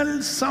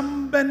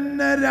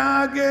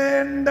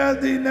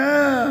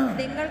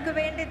 നിങ്ങൾക്ക്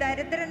വേണ്ടി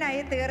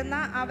ദരിദ്രനായി തീർന്ന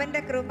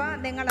അവന്റെ കൃപ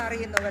നിങ്ങൾ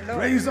അറിയുന്നുവല്ലോ.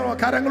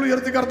 കരങ്ങൾ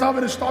ഉയർത്തി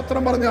കർത്താവിന്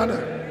സ്തോത്രം പറഞ്ഞാണ്.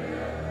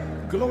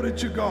 Glory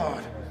to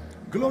God.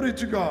 Glory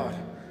to God.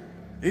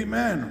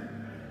 Amen.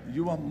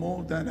 You are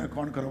more than a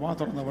conqueror.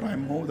 I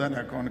am more than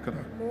a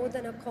conqueror. More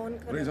than a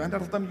conqueror. Praise. And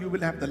after you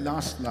will have the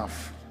last laugh.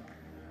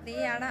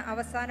 നീയാണ്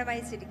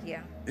അവസാനമായി ചിരിക്കുക.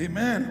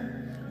 Amen.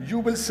 You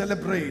will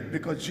celebrate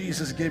because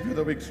Jesus gave you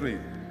the victory.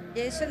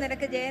 യേശു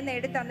നിനക്ക് ജയം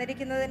നേടി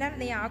തന്നിരിക്കുന്നതിനാൽ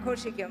നീ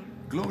ആഘോഷിക്കും.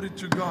 Glory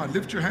to God.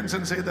 Lift your hands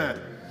and say that.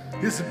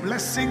 His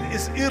blessing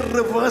is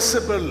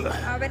irreversible.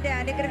 അവന്റെ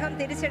അനുഗ്രഹം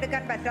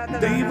തിരിച്ചെടുക്കാൻ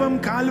പറ്റാത്തതാണ്. ദൈവം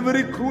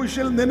കാൽവരി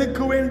ക്രൂശിൽ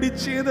നിനക്ക് വേണ്ടി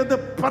ചെയ്തത്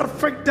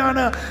പെർഫെക്റ്റ്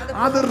ആണ്.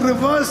 അത്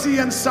റിവേഴ്സ്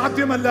ചെയ്യാൻ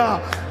സാധ്യമല്ല.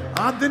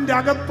 അതിന്റെ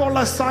അകത്തുള്ള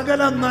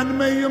സകല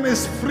നന്മയും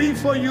is free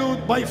for you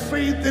by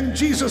faith in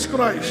Jesus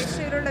Christ.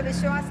 യേശുവിലുള്ള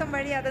വിശ്വാസം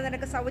വഴി അത്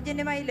നിനക്ക്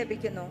സൗജന്യമായി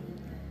ലഭിക്കുന്നു.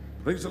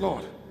 Praise the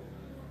Lord.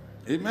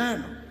 Amen.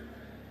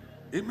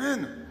 Amen.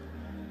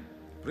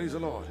 Praise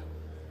the Lord.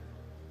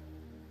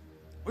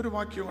 ഒരു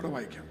വാക്യം കൂടെ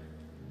വായിക്കാം.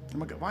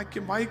 നമുക്ക്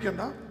വാക്യം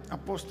വായിക്കേണ്ട.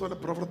 അപ്പോസ്തല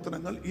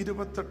പ്രവർത്തനങ്ങൾ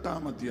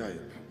 28-ാം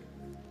അധ്യായം.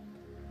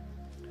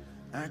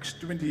 Acts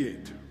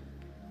 28.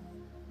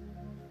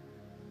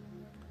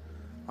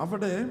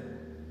 അവിടെ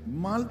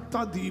മാൽത്ത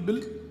ദ്വീപിൽ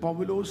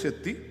പൗലോസ്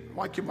എത്തി.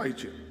 വാക്യം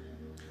വായിച്ചു.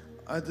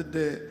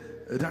 അതിന്റെ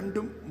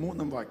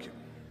 2-3 വാക്യം.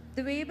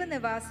 ദ്വീപ്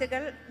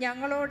നിവാസികൾ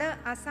ഞങ്ങളോട്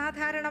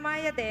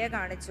അസാധാരണമായ ദയ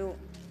കാണിച്ചു.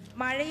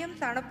 മഴയും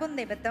തണുപ്പും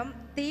നിമിത്തം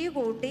തീ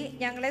കൂട്ടി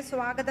ഞങ്ങളെ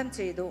സ്വാഗതം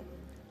ചെയ്തു.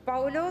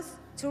 പൗലോസ്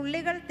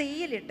ചുള്ളികൾ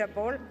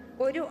തീയിലിട്ടപ്പോൾ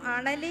ഒരു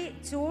അണലി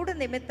ചൂട്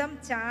നിമിത്തം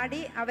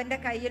ചാടി അവന്റെ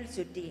കയ്യിൽ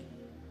ചുറ്റി.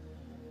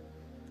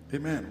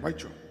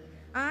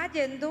 ആ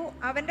ജന്തു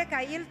അവന്റെ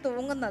കയ്യിൽ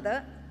തൂങ്ങുന്നത്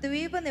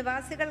ദ്വീപ്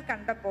നിവാസികൾ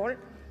കണ്ടപ്പോൾ,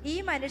 ഈ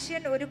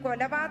മനുഷ്യൻ ഒരു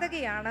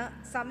കൊലപാതകയാണ്,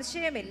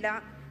 സംശയമില്ല,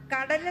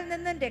 കടലിൽ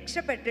നിന്നും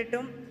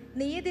രക്ഷപ്പെട്ടിട്ടും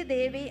നീതി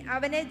ദേവി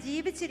അവനെ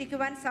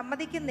ജീവിച്ചിരിക്കുവാൻ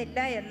സമ്മതിക്കുന്നില്ല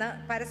എന്ന്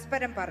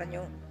പരസ്പരം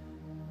പറഞ്ഞു.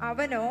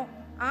 അവനോ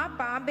ആ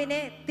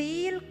പാമ്പിനെ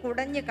തീയിൽ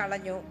കുടഞ്ഞു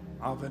കളഞ്ഞു.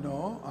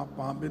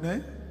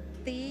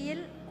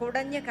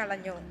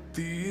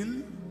 തീയിൽ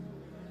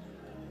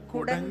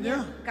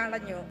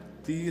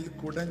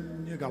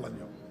കുടഞ്ഞു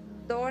കളഞ്ഞു.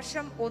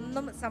 ദോഷം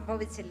ഒന്നും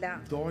സംഭവിച്ചില്ല.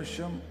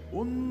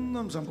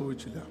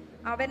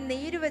 അവൻ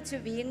നീരുവെച്ച്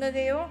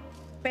വീങ്ങുകയോ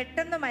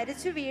പെട്ടെന്ന്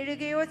മരിച്ചു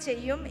വീഴുകയോ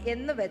ചെയ്യും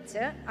എന്ന്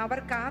വെച്ച് അവർ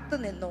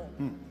കാത്തുനിന്നു.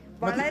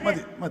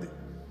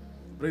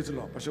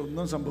 പക്ഷെ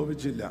ഒന്നും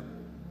സംഭവിച്ചില്ല.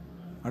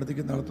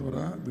 അടുത്തേക്ക് നടത്തു പറ.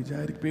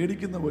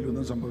 പേടിക്കുന്ന പോലെ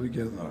ഒന്നും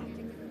സംഭവിക്കരുതെന്നാണ്.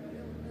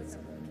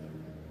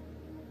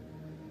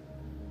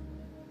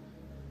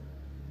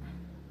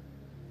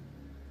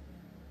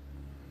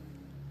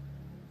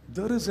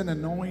 There is an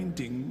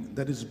anointing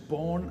that is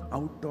born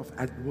out of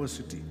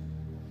adversity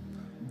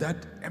that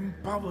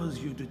empowers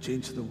you to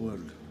change the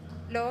world.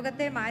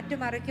 ലോകത്തെ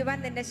മാറ്റിമറിക്കുവാൻ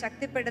നിന്നെ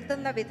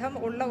ശക്തിപ്പെടുത്തുന്ന വിധം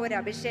ഉള്ള ഒരു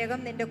അഭിഷേകം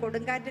നിന്റെ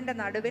കൊടുങ്കാറ്റിന്റെ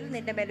നടുവിൽ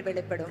നിന്റെ മേൽ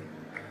വെളിപ്പെടും.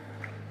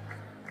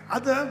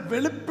 അത്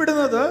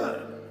വെളിപ്പെടുന്നത്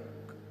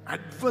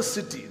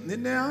അഡ്വേഴ്സിറ്റി.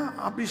 നിന്നെ ആ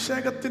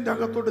അഭിഷേകത്തിന്റെ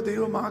അകത്തോട്ട്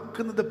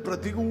ദൈവമാക്കുന്നത്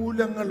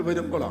പ്രതികൂലങ്ങൾ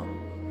വരുമ്പോഴാണ്.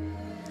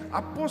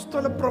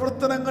 അപ്പോസ്തല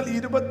പ്രവർത്തനങ്ങൾ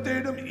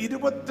 27-ഉം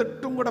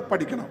 28-ഉം കൂടെ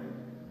പഠിക്കണം.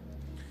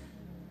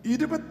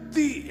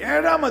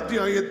 27-ാം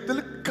അധ്യായത്തിൽ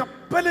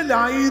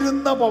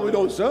കപ്പലിലായിരുന്ന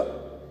പൗലോസ്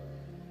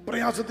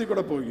പ്രയാസത്തിൽ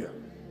കൂടെ പോവുക.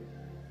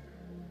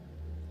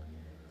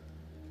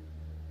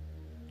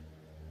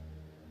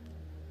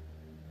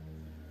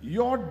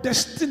 Your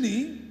destiny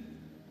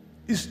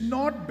is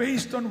not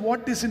based on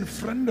what is in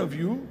front of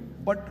you,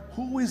 but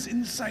who is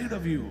inside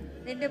of you.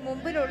 നിന്റെ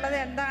മുമ്പിലുള്ളത്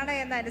എന്താണ്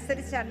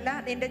എന്നനുസരിച്ചല്ല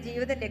നിന്റെ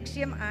ജീവിത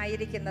ലക്ഷ്യം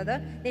ആയിരിക്കുന്നത്,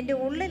 നിന്റെ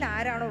ഉള്ളിൽ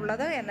ആരാണ്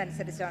ഉള്ളത്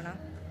എന്നനുസരിച്ചാണ്.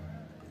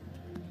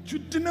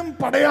 ചുറ്റിനും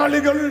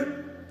പടയാളികൾ,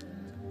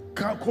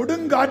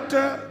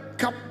 കൊടുങ്കാറ്റ്,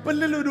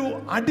 കപ്പലിൽ ഒരു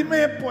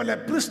അടിമയെ പോലെ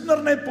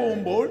പ്രിസ്ണറിനെ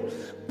പോകുമ്പോൾ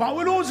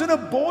പൗലോസിന്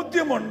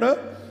ബോധ്യമുണ്ട്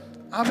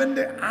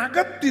അവന്റെ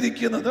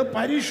അകത്തിരിക്കുന്നത്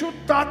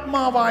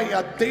പരിശുദ്ധാത്മാവായ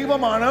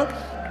ദൈവമാണ്.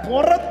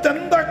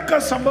 പുറത്തെന്തൊക്കെ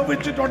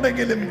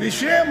സംഭവിച്ചിട്ടുണ്ടെങ്കിലും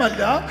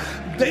വിഷയമല്ല.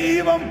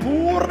 ദൈവം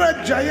പൂർണ്ണ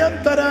ജയം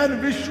തരാൻ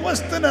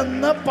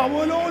വിശ്വസ്തനെന്ന്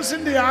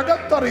പൗലോസിന്റെ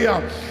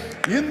അകത്തറിയാം.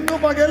 ഇന്നു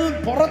പകൽ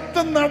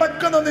പുറത്ത്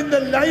നടക്കുന്ന നിന്റെ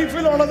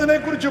ലൈഫിലുള്ളതിനെ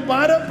കുറിച്ച്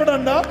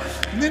ഭാരപ്പെടണ്ട.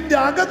 നിന്റെ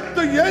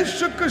അകത്ത്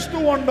യേശു ക്രിസ്തു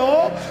ഉണ്ടോ,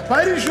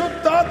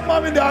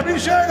 പരിശുദ്ധാത്മാവിന്റെ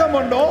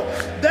അഭിഷേകമുണ്ടോ,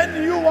 then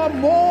you are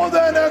more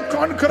than a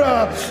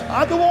conqueror.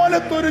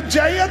 അതുപോലത്തെ ഒരു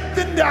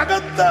ജയത്തിന്റെ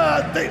അകത്ത്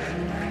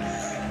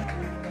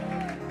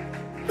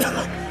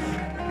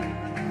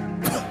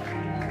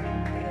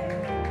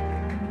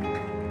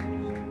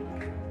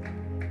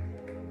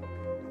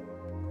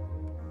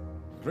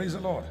Praise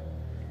the Lord.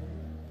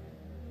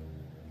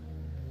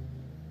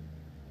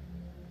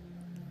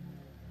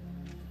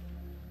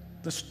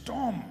 The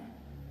storm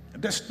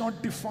does not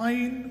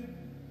define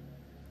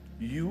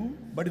you,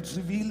 but it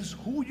reveals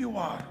who you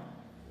are.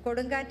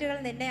 കൊടുങ്കാറ്റുകൾ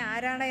നിന്നെ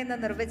ആരാണ് എന്ന്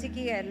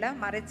നിർവചിക്കുകയല്ല,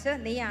 മറിച്ച്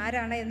നീ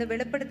ആരാണ് എന്ന്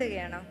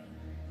വെളിപ്പെടുത്തുകയാണ്.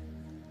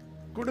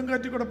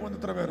 കൊടുങ്കാറ്റിൽ കൂടെ പോകുന്ന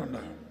എത്ര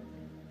പേരുണ്ട്?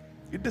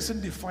 It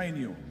doesn't define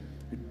you.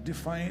 It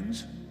defines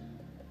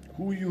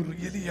who you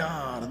really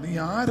are. നീ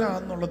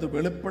ആരാന്നുള്ളത്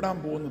വെളിപ്പെടാൻ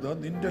പോകുന്നത്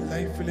നിന്റെ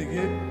ലൈഫിലെ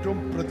ഏറ്റവും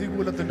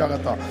പ്രതികൂലത്തിന്റെ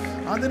അകത്താണ്.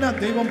 അതിനാ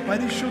ദൈവം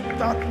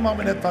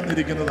പരിശുദ്ധാത്മാവിനെ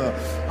തന്നിരിക്കുന്നത്.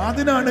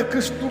 അതിനാണ്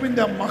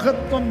ക്രിസ്തുവിന്റെ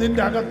മഹത്വം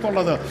നിന്റെ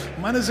അകത്തുള്ളത്.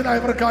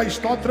 മനസ്സിലായവർക്കായി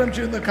സ്തോത്രം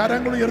ചെയ്യുന്ന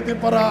കരങ്ങൾ ഉയർത്തി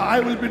പറ, I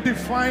will be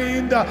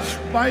defined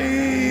by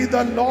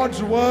the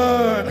Lord's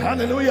word.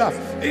 Hallelujah.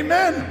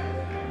 Amen.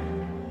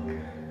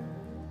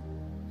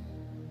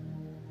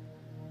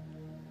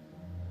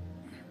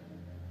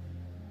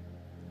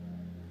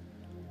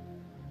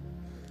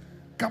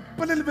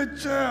 കപ്പലിൽ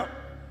വെച്ച്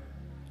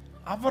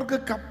അവർക്ക്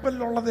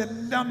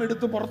കപ്പലിലുള്ളതെല്ലാം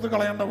എടുത്ത് പുറത്ത്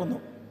കളയേണ്ട വന്നു.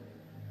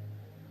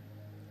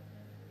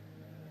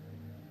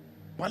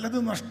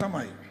 പലതും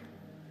നഷ്ടമായി.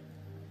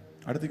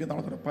 അടുത്തേക്ക്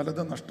നാളെ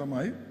പലതും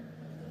നഷ്ടമായി.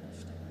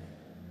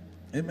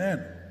 ആമേൻ.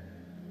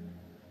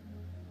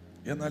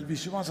 എന്നാൽ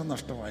വിശ്വാസം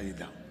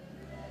നഷ്ടമായില്ല.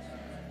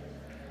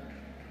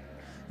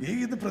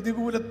 ഏത്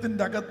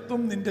പ്രതികൂലത്തിൻ്റെ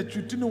അകത്തും നിന്റെ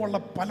ചുറ്റിനുമുള്ള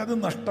പലതും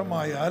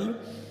നഷ്ടമായാൽ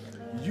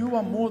you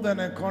are more than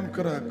a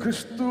conqueror.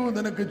 ക്രിസ്തു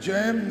നിനക്ക്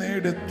ജയം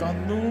നേടി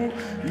തന്നു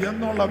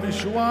എന്നുള്ള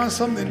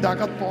വിശ്വാസം നിന്റെ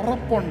അകത്ത്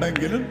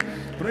ഉറപ്പുണ്ടെങ്കിൽ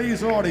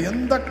പ്രൈസ് ഗോഡ്,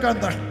 എന്തൊക്കെ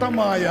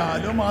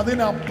നഷ്ടമായാലും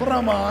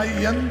അതിനപ്പുറമായി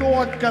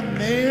എന്തൊക്കെ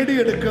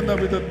നേടിയെടുക്കുന്ന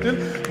വിധത്തിൽ,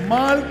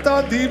 മാൽത്ത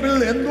ദ്വീപിൽ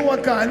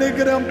എന്തൊക്കെ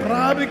അനുഗ്രഹം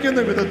പ്രാപിക്കുന്ന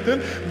വിധത്തിൽ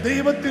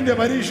ദൈവത്തിന്റെ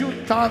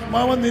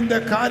പരിശുദ്ധാത്മാവ്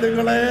നിന്റെ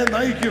കാലുകളെ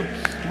നയിക്കും.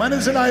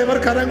 മനസ്സിലായവർ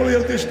കരങ്ങൾ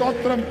ഉയർത്തി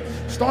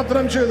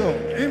സ്തോത്രം ചെയ്തു.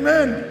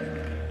 ആമേൻ.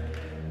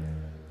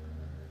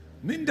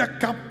 നിന്റെ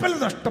കപ്പൽ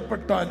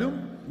നഷ്ടപ്പെട്ടാലും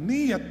നീ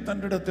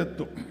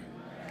എത്തേണ്ടിടത്തെത്തും.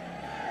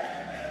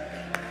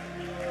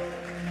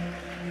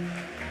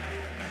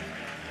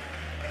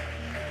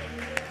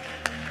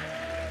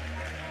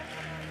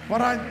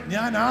 പറ,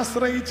 ഞാൻ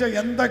ആശ്രയിച്ച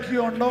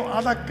എന്തൊക്കെയുണ്ടോ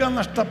അതൊക്കെ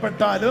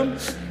നഷ്ടപ്പെട്ടാലും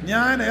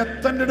ഞാൻ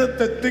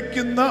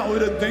എത്തേണ്ടിടത്തെത്തിക്കുന്ന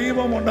ഒരു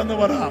ദൈവമുണ്ടെന്ന്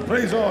പറ.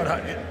 Praise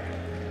Lord.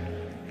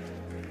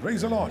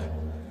 Praise Lord.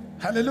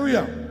 ഹല്ലേലൂയ.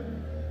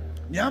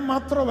 ഞാൻ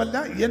മാത്രമല്ല,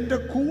 എൻ്റെ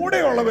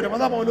കൂടെയുള്ളവരും.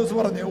 അതാ പൗലോസ്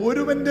പറഞ്ഞു,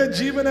 ഒരുവന്റെ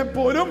ജീവനെ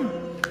പോലും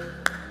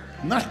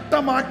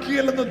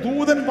നഷ്ടമാക്കിയല്ലെന്ന്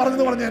ദൂതൻ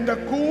പറഞ്ഞു. എൻ്റെ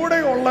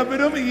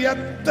കൂടെയുള്ളവരും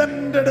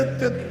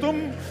എത്തേണ്ടിടത്തെത്തും.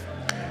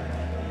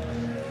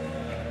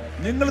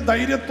 നിങ്ങൾ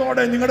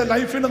ധൈര്യത്തോടെ നിങ്ങളുടെ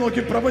ലൈഫിനെ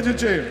നോക്കി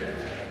പ്രവചിച്ച്,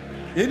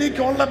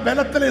 എനിക്കുള്ള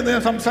ബലത്തിൽ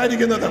ഞാൻ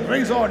സംസാരിക്കുന്നത്.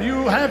 Praise God. You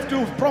have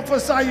to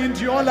പ്രൊഫസൈ in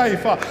your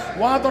life.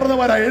 വാ തുറന്ന്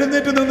പറ.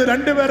 എഴുന്നേറ്റ് നിന്ന്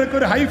രണ്ടുപേർക്ക്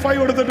ഒരു ഹൈ ഫൈവ്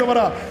കൊടുത്തിട്ട്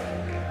പറ.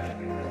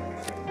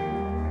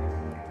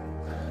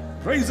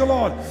 Praise the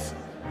Lord.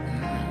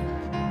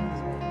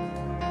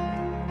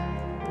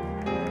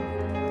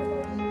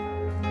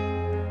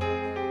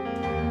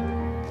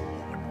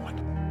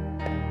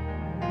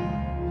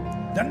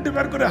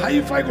 രണ്ടുപേർക്കൊരു high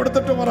five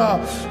കൊടുത്തിട്ട് പറ,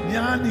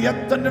 ഞാൻ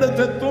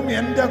എത്തേണ്ടിടത്തെത്തും.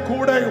 എൻ്റെ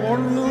കൂടെ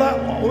ഉള്ള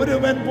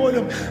ഒരുവൻ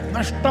പോലും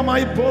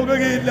നഷ്ടമായി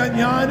പോകുകയില്ല.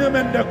 ഞാനും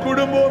എൻ്റെ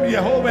കുടുംബവും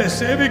യഹോവയെ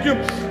സേവിക്കും.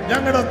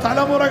 ഞങ്ങളുടെ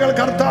തലമുറകൾ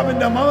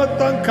കർത്താവിൻ്റെ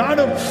മഹത്വം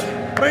കാണും.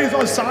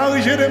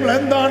 സാഹചര്യങ്ങൾ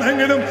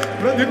എന്താണെങ്കിലും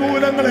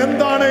പ്രതികൂലങ്ങൾ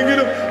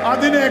എന്താണെങ്കിലും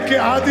അതിനെയൊക്കെ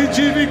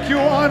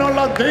അതിജീവിക്കുവാനുള്ള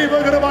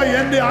ദൈവകൃപ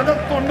എൻ്റെ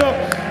അകത്തുണ്ട്.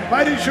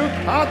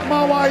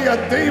 പരിശുദ്ധാത്മാവായ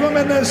ദൈവം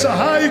എന്നെ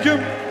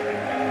സഹായിക്കും.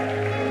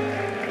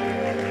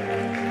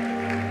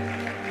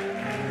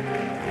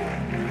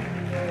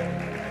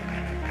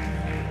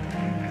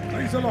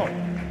 Praise the Lord.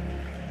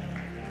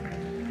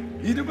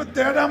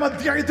 27-ാം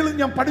അധ്യായത്തിൽ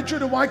ഞാൻ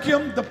പഠിച്ചൊരു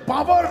വാക്യം, the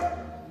power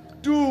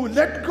to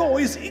let go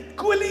is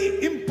equally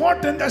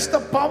important as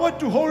the power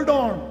to hold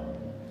on.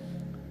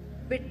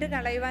 വിട്ട്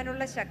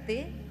കളയുവാനുള്ള ശക്തി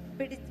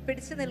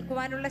പിടിച്ചു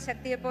നിൽക്കുവാനുള്ള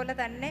ശക്തിയെ പോലെ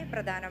തന്നെ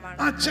പ്രധാനമാണ്.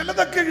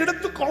 ചിലതൊക്കെ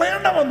എടുത്തു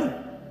കളയേണ്ട വന്നു.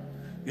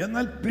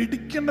 എന്നാൽ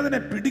പിടിക്കേണ്ടതിനെ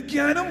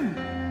പിടിക്കാനും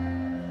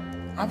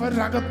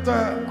അവരകത്ത്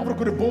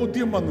അവർക്കൊരു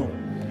ബോധ്യം വന്നു.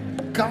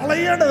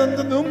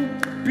 കളയേണ്ടതെന്തെന്നും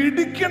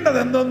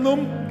പിടിക്കേണ്ടതെന്തെന്നും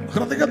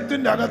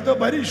ഹൃദയത്തിന്റെ അകത്ത്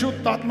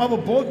പരിശുദ്ധാത്മാവ്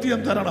ബോധ്യം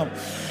തരണം.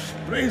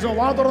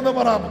 വാ തുറന്ന്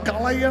പറ.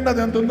 കളയേണ്ടത്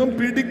എന്തെന്നും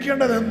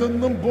പിടിക്കേണ്ടത്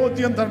എന്തെന്നും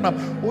ബോധ്യം തരണം.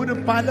 ഒരു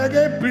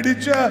പലകയെ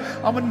പിടിച്ച്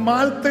അവൻ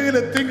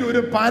മാൽത്തയിലെത്തിയെങ്കിൽ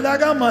ഒരു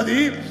പലക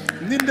മതി.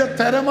 നിന്റെ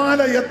തിരമാല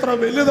എത്ര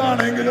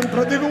വലുതാണെങ്കിലും,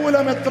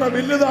 പ്രതികൂലം എത്ര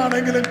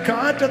വലുതാണെങ്കിലും,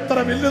 കാറ്റ് എത്ര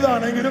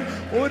വലുതാണെങ്കിലും,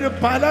 ഒരു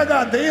പലക,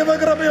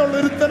 ദൈവകൃപയുള്ള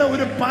ഒരുത്തന്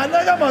ഒരു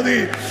പലക മതി.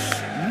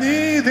 നീ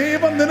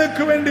ദൈവം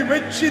നിനക്ക് വേണ്ടി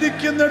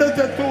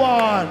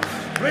വെച്ചിരിക്കുന്നിടത്തെത്തുവാൻ.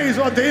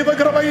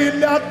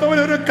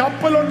 ദൈവകൃപയില്ലാത്തവനൊരു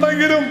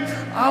കപ്പലുണ്ടെങ്കിലും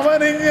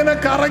അവൻ ഇങ്ങനെ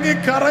കറങ്ങി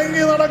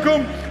കറങ്ങി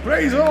നടക്കും.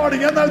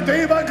 എന്നാൽ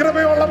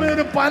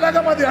ദൈവകൃപയുള്ളവനൊരു പലക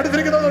മതി.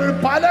 അടുത്തിരിക്കുന്നത് ഒരു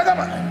പലക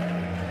മതി.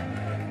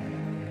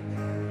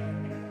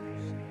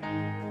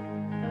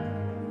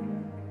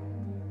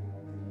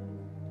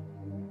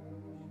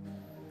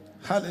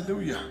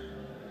 Hallelujah.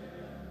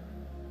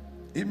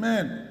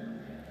 Amen.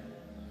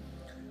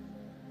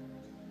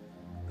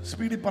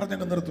 സ്പീഡിൽ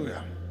പറഞ്ഞങ്ങ് നിർത്തുക.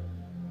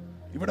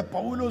 ഇവിടെ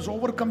പൗലോസ്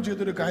ഓവർകം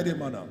ചെയ്തൊരു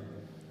കാര്യമാണ്.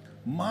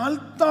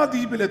 മാൽത്ത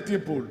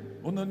ദ്വീപിലെത്തിയപ്പോൾ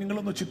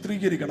നിങ്ങളൊന്ന്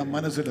ചിത്രീകരിക്കണം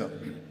മനസ്സിൽ.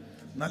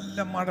 നല്ല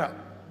മഴ,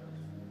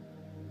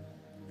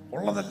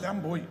 ഉള്ളതെല്ലാം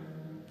പോയി,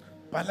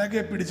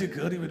 പലകെ പിടിച്ച്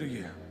കയറി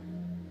വരികയാണ്.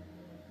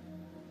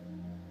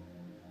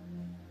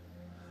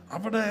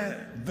 അവിടെ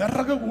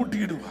വിറക്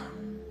കൂട്ടിയിടുക,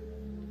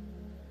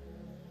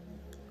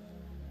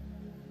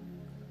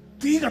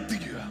 തീ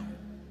കത്തിക്കുക.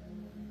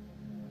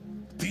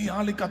 തീ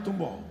ആളി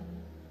കത്തുമ്പോ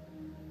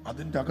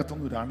അതിൻ്റെ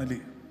അകത്തുനിന്ന് ഒരു അണലി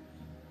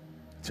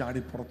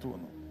ചാടി പുറത്തു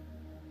വന്നു.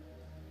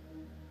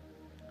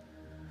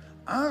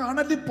 ആ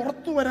അണലി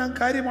പുറത്തു വരാൻ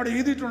കാര്യം അവിടെ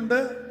എഴുതിയിട്ടുണ്ട്.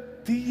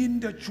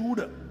 തീയിന്റെ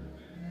ചൂട്.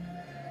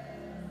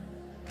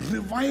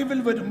 റിവൈവൽ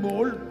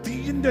വരുമ്പോൾ,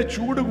 തീയിന്റെ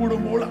ചൂട്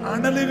കൂടുമ്പോൾ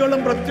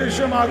അണലികളും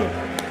പ്രത്യക്ഷമാകും.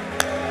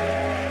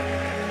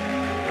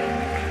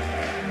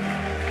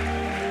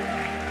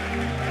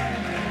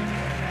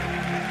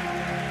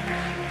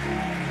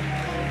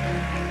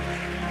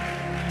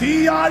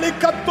 തീയാളി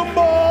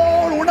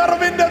കത്തുമ്പോൾ,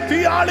 ഉണർവിന്റെ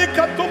തീയാളി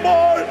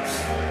കത്തുമ്പോൾ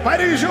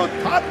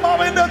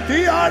പരിശുദ്ധാത്മാവിന്റെ തീ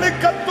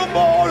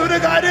ആളിക്കത്തുമ്പോൾ ഒരു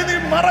കാര്യം നീ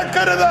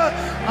മറക്കരുത്,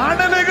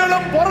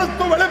 അണലുകളും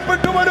പുറത്തു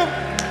വെളിപ്പെട്ടു വരും.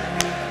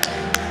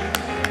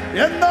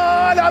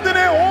 എന്നാൽ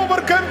അതിനെ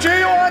ഓവർകം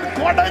ചെയ്യുവാൻ,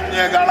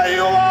 കൊടഞ്ഞു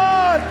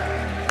കളയുവാൻ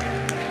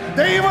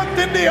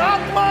ദൈവത്തിന്റെ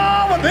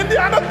ആത്മാവ് നിന്റെ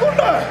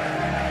അകത്തുണ്ട്.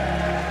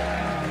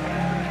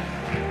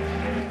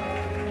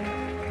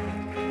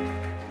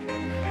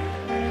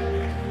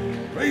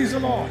 Praise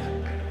the Lord.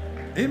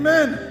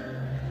 Amen.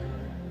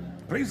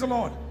 Praise the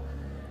Lord.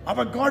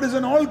 Our God is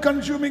an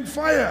all-consuming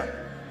fire.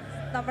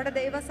 നമ്മുടെ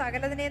ദൈവം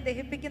സകലതിനെയും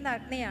ദഹിപ്പിക്കുന്ന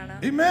അഗ്നിയാണ്.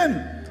 Amen.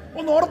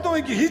 ഒന്ന് ഓർത്തു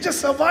നോക്കി, he just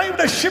survived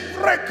a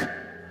shipwreck.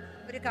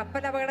 ഒരു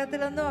കപ്പൽ അപകടത്തിൽ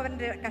നിന്നും അവൻ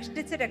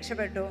കഷ്ടിച്ച്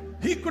രക്ഷപ്പെട്ടു.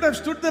 He could have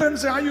stood there and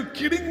said, are you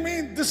kidding me,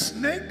 this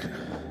snake?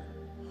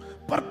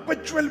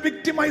 Perpetual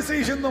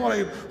victimization എന്ന്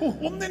പറയും.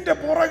 ഒന്നിന്റെ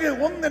പുറകെ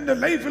ഒന്നിന്റെ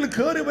ലൈഫിൽ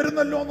കയറി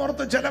വരുന്നല്ലോ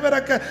എന്നോർത്ത്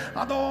ചിലവരൊക്കെ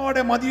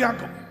അതോടെ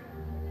മതിയാക്കും.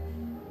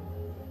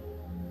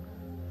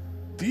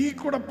 തീ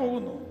കൂടെ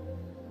പോകുന്നു,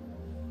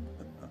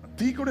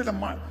 തീ കൂടെ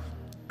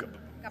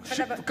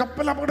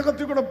കപ്പൽ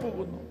അപകടത്തിൽ കൂടെ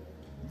പോകുന്നു,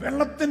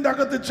 വെള്ളത്തിന്റെ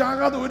അകത്ത്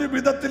ചാകാതെ ഒരു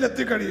വിധത്തിൽ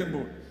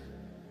എത്തിക്കഴിയുമ്പോൾ,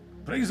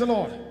 പ്രൈസ് ദി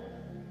ലോർഡ്,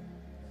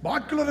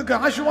 ബാക്കിയുള്ളവർക്ക്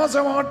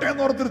ആശ്വാസമാകട്ടെ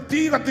എന്നോർത്തൊരു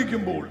തീ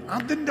കത്തിക്കുമ്പോൾ,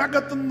 അതിന്റെ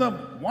അകത്തുനിന്ന്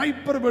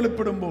വൈപ്പർ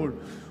വെളിപ്പെടുമ്പോൾ,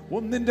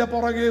 ഒന്നിന്റെ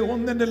പുറകെ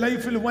ഒന്നിന്റെ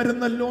ലൈഫിൽ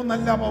വരുന്നല്ലോ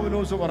എന്നല്ല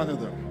പൗലോസ്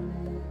പറഞ്ഞത്.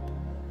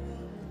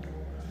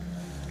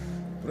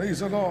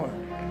 Price the Lord.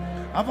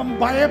 അവൻ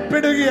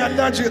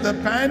ഭയപ്പെടുകയല്ല ചെയ്ത്,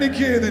 പാനിക്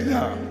ചെയ്തില്ല.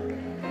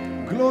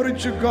 Glory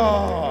to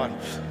God.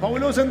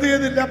 പൗലോസ് എന്ത്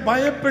ചെയ്തില്ല?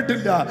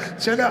 ഭയപ്പെട്ടില്ല.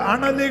 ചില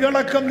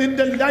അണലികളൊക്കെ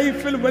നിന്റെ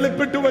ലൈഫിൽ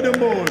വെളിപ്പെട്ടു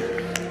വരുമ്പോൾ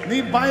നീ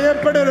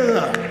ഭയപ്പെടരുത്.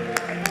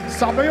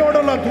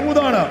 സഭയോടുള്ള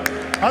ദൂതാണ്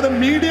അത്.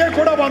 മീഡിയ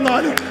കൂടെ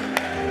വന്നാലും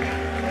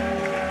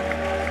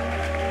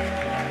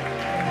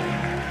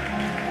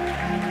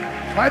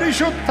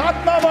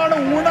പരിശുദ്ധാത്മാവാണ്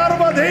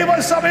ഉണർവ്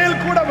ദൈവസഭയിൽ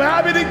കൂടെ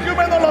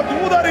വ്യാപരിക്കുമെന്നുള്ള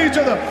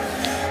ദൂതറിയിച്ചത്.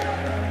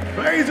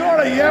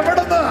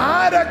 എവിടുന്ന്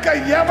ആരൊക്കെ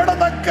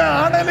എവിടുന്നൊക്കെ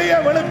അണലിയെ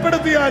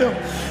വെളിപ്പെടുത്തിയാലും,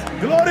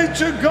 Glory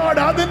to God,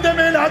 അതിന്റെ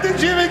മേൽ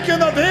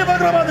അതിജീവിക്കുന്ന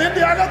ദൈവകൃപ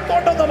നിന്റെ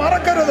അകത്തോണ്ടെന്ന്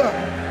മറക്കരുത്.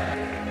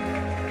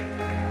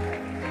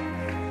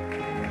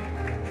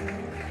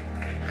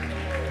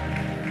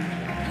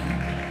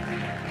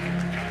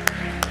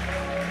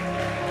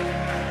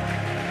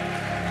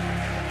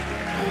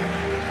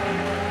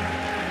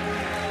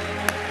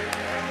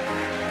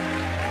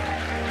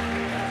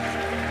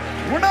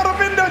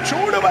 ഉണർവിന്റെ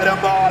ചൂട്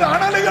വരുമ്പോൾ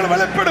അണലികൾ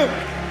വെളിപ്പെടും.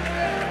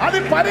 അത്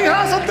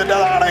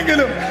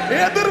പരിഹാസത്തിൻ്റെതാണെങ്കിലും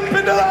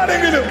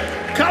എതിർപ്പിൻ്റെതാണെങ്കിലും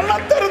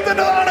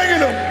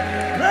കള്ളത്തരത്തിൻ്റെതാണെങ്കിലും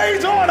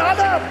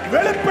അത്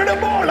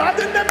വെളിപ്പെടുമ്പോൾ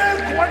അതിന്റെ മേൽ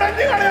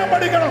കൊടഞ്ഞു കളയാൻ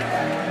പഠിക്കണം.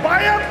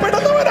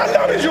 ഭയപ്പെടുന്നവരല്ല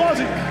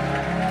വിശ്വാസി.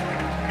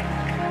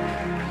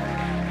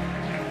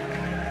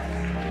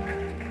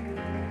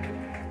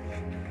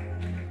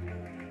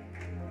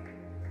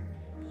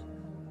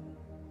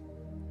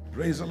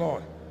 Praise the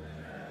Lord.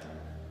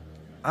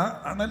 ആ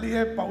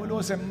അണലിയെ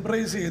പൗലോസ്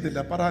എംബ്രേസ് ചെയ്തില്ല.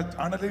 പറ,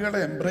 അണലികളെ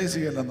എംബ്രേസ്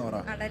ചെയ്യല്ലെന്ന് പറ.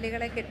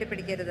 അണലികളെ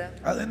കെട്ടിപ്പിടിക്കരുത്,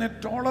 അതിനെ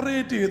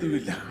ടോളറേറ്റ്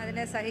ചെയ്തുമില്ല,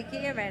 അതിനെ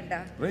സഹിക്കുകയും വേണ്ട.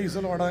 Price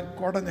the Lord.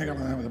 കൊടഞ്ഞു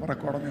കളഞ്ഞാൽ മതി. പറ,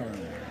 കൊടഞ്ഞു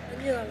കളഞ്ഞു.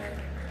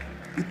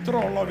 ഇത്ര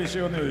ഉള്ള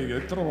വിഷയം എന്ന് ചോദിക്കുക.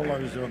 ഇത്ര ഉള്ള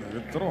വിഷയം,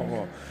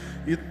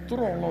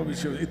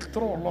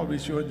 ഇത്ര ഉള്ള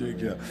വിഷയം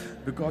ചോദിക്കുക.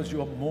 Because you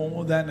are more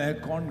than A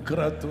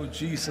conqueror through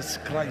Jesus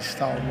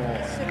Christ our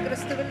Lord.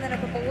 ക്രിസ്തുവിൽ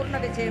നിനക്ക് പൂർണ്ണ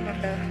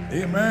വിജയമുണ്ട്.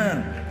 ആമേൻ.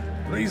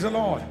 Price the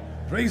Lord.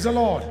 Price the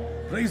Lord.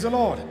 Price the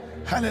Lord.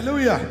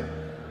 Hallelujah.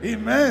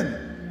 ആമേൻ.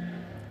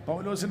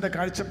 പൗലോസിന്റെ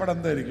കാഴ്ചപ്പാട്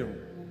എന്തായിരിക്കും?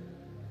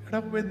 എടാ,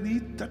 നീ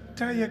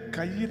തെറ്റായ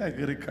കയ്യിലാണ്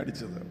കയറി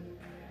കടിച്ചത്.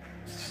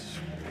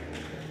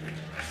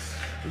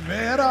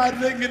 വേറെ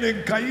ആരുടെങ്കിലും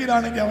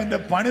കയ്യിലാണെങ്കിൽ അവന്റെ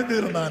പണി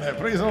തീർന്നാണ്.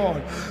 Price the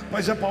Lord.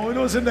 പക്ഷെ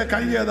പൗലോസിന്റെ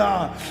കൈ ഏതാ?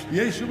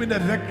 യേശുവിന്റെ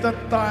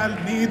രക്തത്താൽ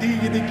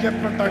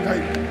നീതീകരിക്കപ്പെട്ട കൈ,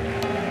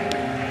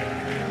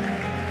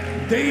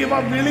 ദൈവ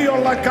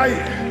വിളിയുള്ള കൈ,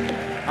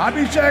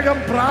 അഭിഷേകം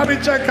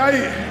പ്രാപിച്ച കൈ,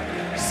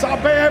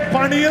 സഭയെ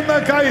പണിയുന്ന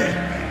കൈ,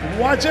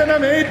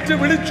 വചനം ഏറ്റു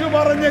വിളിച്ചു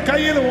പറഞ്ഞ്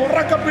കയ്യിൽ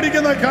ഉറക്ക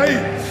പിടിക്കുന്ന കൈ.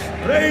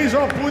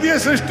 പുതിയ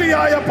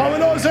സൃഷ്ടിയായ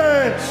പൗലോസ്,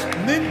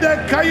 നിന്റെ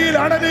കയ്യിൽ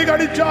അണലി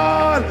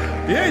കടിച്ചാൽ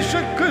യേശു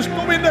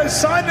ക്രിസ്തുവിന്റെ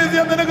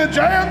സാന്നിധ്യം നിനക്ക്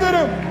ജയം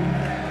തരും.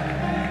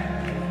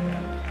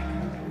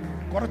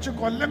 കുറച്ച്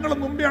കൊല്ലങ്ങൾ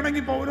മുമ്പേ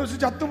ആണെങ്കിൽ പൗലോസ്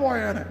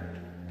ചത്തുപോയാന്.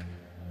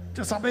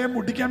 സഭയെ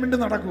മുടിക്കാൻ വേണ്ടി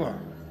നടക്കുക.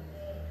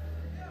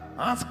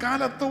 ആ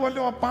കാലത്ത്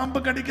വല്ലോ പാമ്പ്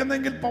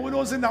കടിക്കുന്നെങ്കിൽ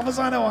പൗലോസിന്റെ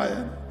അവസാനമായ.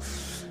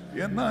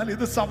 എന്നാൽ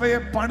ഇത് സഭയെ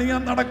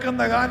പണിയാൻ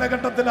നടക്കുന്ന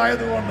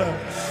കാലഘട്ടത്തിലായതുകൊണ്ട്,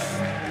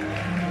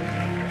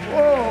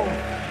 ഓ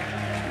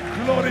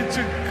glory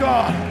to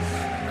God,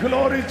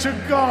 glory to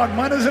God.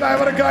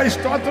 മനസ്സിലായവർക്കായി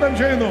സ്തോത്രം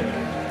ചെയ്യുന്നു.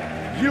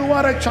 You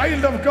are A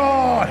child of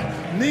God.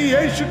 നീ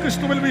യേശു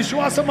ക്രിസ്തുവിൽ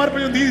വിശ്വാസം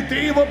അർപ്പിച്ചു. നീ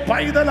ദൈവ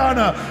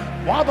പൈതലാണ്.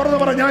 വാ തുറന്ന്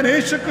പറ, ഞാൻ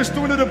യേശു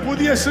ക്രിസ്തുവിൽ ഒരു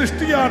പുതിയ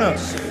സൃഷ്ടിയാണ്.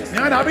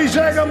 ഞാൻ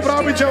അഭിഷേകം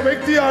പ്രാപിച്ച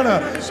വ്യക്തിയാണ്.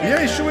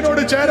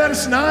 യേശുവിനോട് ചേരാൻ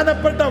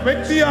സ്നാനപ്പെട്ട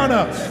വ്യക്തിയാണ്.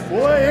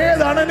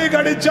 ഏത് അണലി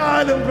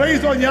കടിച്ചാലും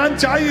ഞാൻ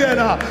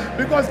ചായല.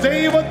 ബിക്കോസ്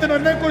ദൈവത്തിന്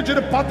എന്നെ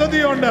കുറിച്ചൊരു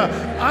പദ്ധതിയുണ്ട്.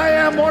 I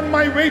am on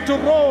my way to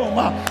Rome.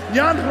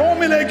 ഞാൻ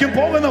റോമിലേക്ക്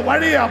പോകുന്ന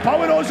വഴിയാ.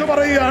 പൗലോസ്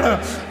പറയുകയാണ്,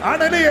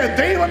 അണലിയെ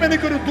ദൈവം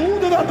എനിക്കൊരു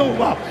ദൂത് തന്നു,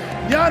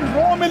 ഞാൻ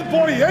റോമിൽ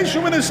പോയി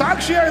യേശുവിന്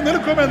സാക്ഷിയായി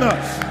നിൽക്കുമെന്ന്.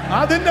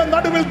 അതിന്റെ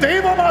നടുവിൽ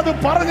ദൈവം അത്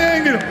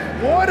പറഞ്ഞെങ്കിലും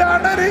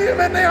ഒരണലിയും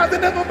എന്നെ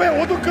അതിന്റെ മുമ്പേ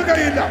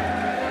ഒതുക്കുകയില്ല.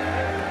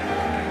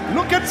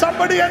 Look at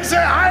somebody and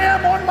say, I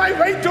am on my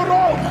way to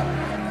Rome.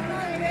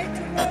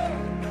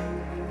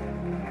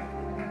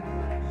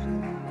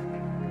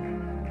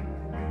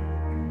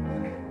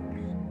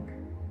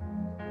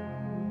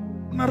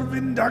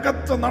 ഉണർവിന്റെ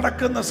അകത്ത്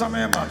നടക്കുന്ന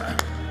സമയമാണ്.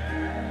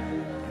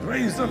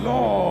 Praise the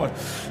Lord.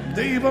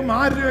 ദൈവം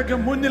ആരെയൊക്കെ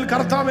മുന്നിൽ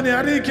കർത്താവിനെ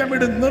അറിയിക്കാൻ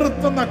വേണ്ടി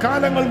നിർത്തുന്ന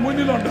കാലങ്ങൾ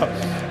മുന്നിലുണ്ട്.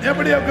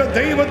 എവിടെയൊക്കെ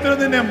ദൈവത്തിന്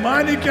നിന്നെ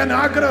മാനിക്കാൻ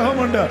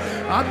ആഗ്രഹമുണ്ട്,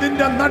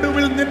 അതിന്റെ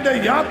നടുവിൽ നിന്റെ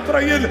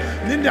യാത്രയിൽ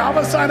നിന്റെ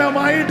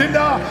അവസാനമായിട്ടില്ല.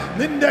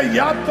 നിന്റെ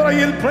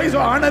യാത്രയിൽ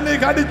അണലി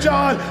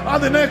കടിച്ചാൽ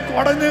അതിനെ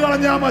കൊടഞ്ഞു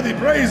കളഞ്ഞാൽ മതി.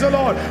 Praise the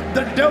Lord.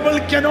 The devil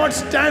cannot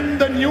stand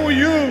the new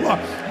you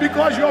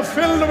because you are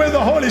filled with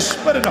the Holy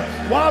Spirit.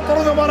 വാ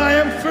തുറന്ന് പറ, I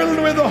am filled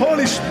with the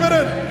Holy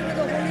Spirit.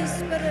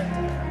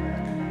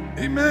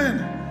 Amen.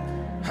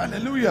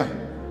 Hallelujah.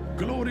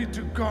 Glory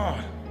to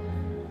God.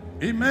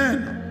 Amen.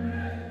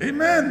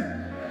 Amen.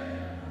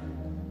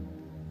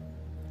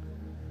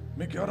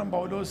 മിക്കവാറും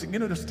പൗലോസ്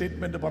ഇങ്ങനെ ഒരു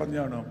statement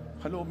പറഞ്ഞാണ്,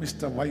 hello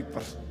mister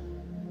viper.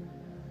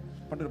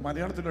 പണ്ടൊരു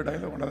മലയാളത്തിലൊരു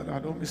dialogue ഉണ്ടല്ലോ,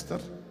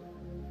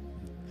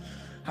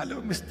 hello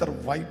mister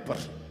viper,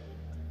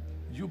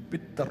 you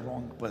bit the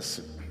wrong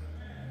person.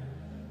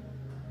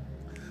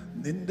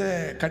 നിന്റെ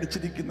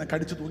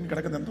കടിച്ചു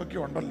തൂങ്ങിക്കിടക്കുന്ന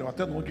എന്തൊക്കെയോ ഉണ്ടല്ലോ,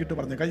 അതേ നോക്കിയിട്ട്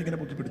പറഞ്ഞു, കൈ ഇങ്ങനെ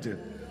പൊക്കി പിടിച്ച്,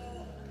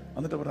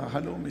 എന്നിട്ട് പറ,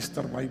 hello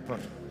mister viper,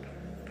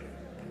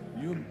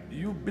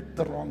 you bit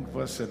the wrong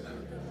person.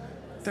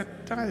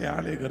 തെറ്റായ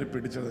ആളെ കയറി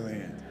പിടിച്ചത്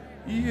നീ.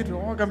 ഈ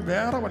രോഗം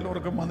വേറെ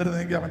വല്ലവർക്കും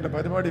വന്നിരുന്നെങ്കിൽ അവന്റെ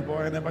പരിപാടി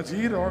പോയനെ. പക്ഷെ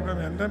ഈ രോഗം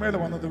എൻ്റെ മേലെ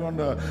വന്നത്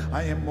കൊണ്ട്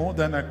I am more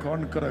than a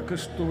conqueror.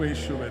 ക്രിസ്തു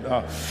യേശുവിൽ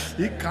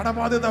ഈ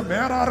കടബാധ്യത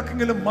വേറെ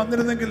ആർക്കെങ്കിലും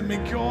വന്നിരുന്നെങ്കിൽ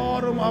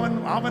മിക്കവാറും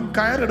അവൻ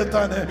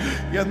കയറെടുത്താന്.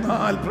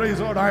 എന്നാൽ praise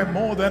the Lord, I am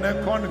more than a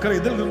conqueror.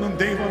 ഇതിൽ നിന്നും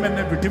ദൈവം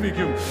എന്നെ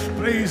വിടുവിക്കും.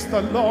 പ്രൈസ്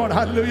ദി ലോർഡ്,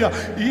 ഹല്ലേലൂയ.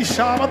 ഈ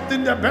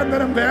ശാപത്തിന്റെ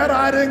ബന്ധനം വേറെ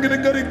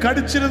ആരെങ്കിലും കയറി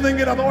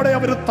കടിച്ചിരുന്നെങ്കിൽ അതോടെ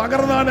അവർ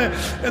തകർന്നാണ്.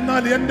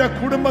 എന്നാൽ എൻ്റെ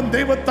കുടുംബം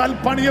ദൈവത്താൽ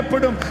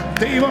പണിയപ്പെടും.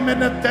 ദൈവം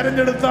എന്നെ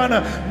തെരഞ്ഞെടുത്താണ്.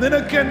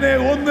 നിനക്ക് എന്നെ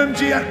ഒന്നും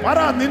ചെയ്യാൻ, പറ,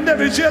 നിന്റെ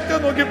വിഷയത്തെ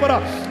നോക്കി പറ,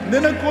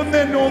 നിനക്കൊന്നും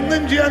എന്നെ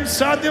ഒന്നും ചെയ്യാൻ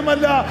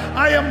സാധ്യമല്ല.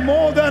 I am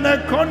more than a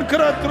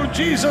conqueror through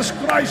Jesus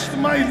Christ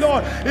my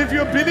Lord. If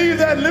you believe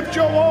that, lift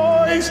your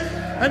voice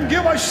and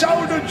give a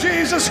shout to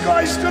Jesus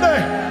Christ today.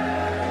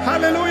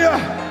 Hallelujah.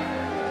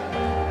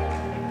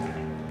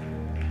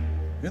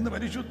 എന്ന്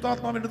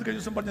പരിശുദ്ധാത്മാവിന്റെ അടുത്ത്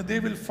കഴിഞ്ഞ ദിവസം പറഞ്ഞു, they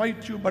will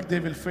fight you but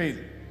they will fail.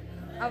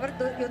 അവർ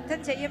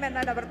യുദ്ധം ചെയ്യും,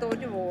 എന്നാൽ അവർ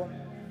തോറ്റുപോകും.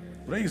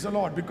 Praise the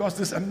Lord, because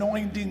this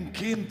anointing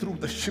came through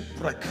the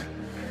shipwreck.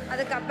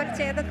 അത് കപ്പൽ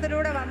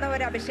ഛേദത്തിലൂടെ വന്ന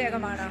ഒരു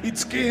അഭിഷേകമാണ്. It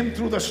came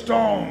through the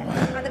storm.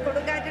 അത്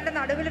കൊടുങ്കാറ്റിന്റെ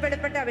നടുവിൽ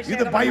വെളിപ്പെട്ട ഇത്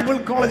അഭിഷേകമാണ്. ബൈബിൾ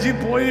കോളേജിൽ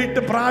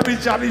പോയിട്ട്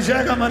പ്രാപിച്ച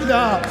അഭിഷേകമല്ല.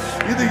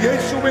 ഇത്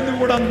യേശുവിന്റെ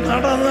കൂടെ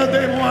നടന്ന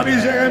ദൈവം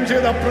അഭിഷേകം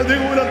ചെയ്ത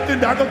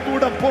പ്രതികൂലത്തിന്റെ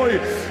അകത്തൂടെ പോയി.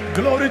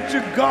 Glory to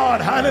God.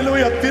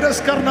 Hallelujah.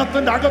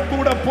 തിരസ്കരണത്തിന്റെ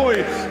അകത്തൂടെ പോയി.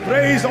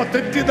 Praise the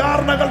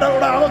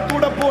തെറ്റിദ്ധാരണകളുടെ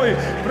അകത്തൂടെ പോയി.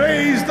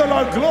 Praise the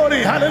Lord.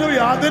 Glory.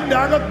 Hallelujah. അതിന്റെ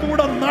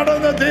അകത്തൂടെ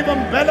നടന്ന ദൈവം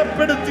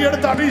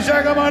ബലപ്പെടുത്തിയെടുത്ത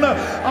അഭിഷേകമാണ്.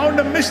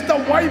 അതുകൊണ്ട് mister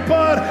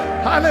viper,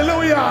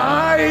 Hallelujah,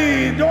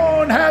 I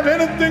don't have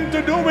anything to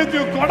do with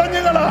you.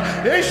 കൊടഞ്ഞുകള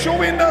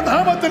യേശുവിന്റെ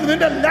നാമത്തിൽ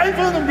നിന്റെ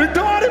ലൈഫിൽ നിന്നും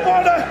വിട്ടുമാറി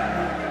പോടെ.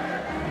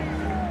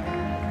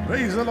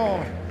 Praise the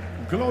Lord.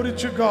 Glory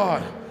to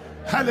God.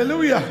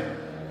 Hallelujah.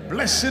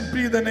 Blessed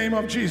be the name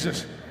of Jesus.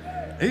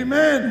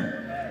 Amen.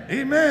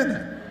 Amen.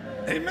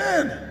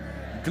 Amen.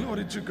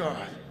 Glory to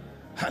God.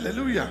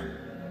 Hallelujah.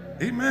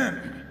 Amen.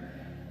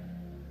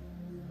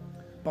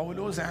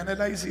 Paulose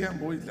analyse ചെയ്യാൻ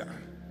പോയില്ല.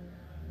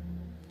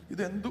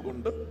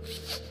 ഇതെന്തുകൊണ്ട്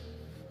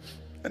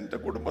എൻ്റെ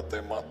കുടുംബത്തെ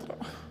മാത്രം,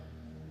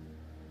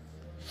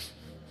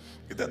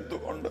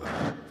 ഇതെന്തുകൊണ്ട്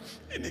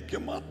എനിക്ക്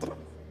മാത്രം?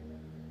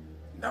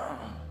 No.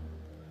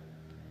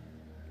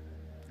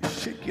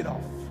 Shake it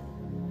off.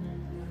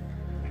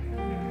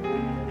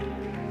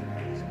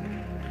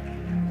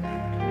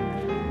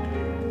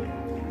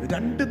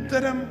 രണ്ട്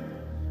തരം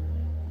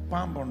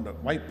പാമ്പുണ്ട്,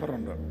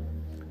 വൈപ്പറുണ്ട്.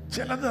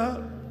 ചിലത്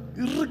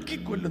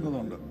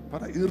ഇറുക്കിക്കൊല്ലുന്നതുണ്ട്.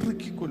 പറ,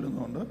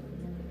 ഇറുക്കിക്കൊല്ലുന്നുണ്ട്.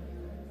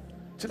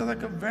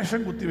 ചിലതൊക്കെ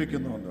വിഷം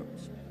കുത്തിവെക്കുന്നുണ്ട്.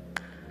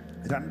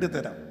 രണ്ട്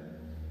തരം.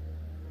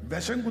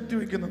 വിഷം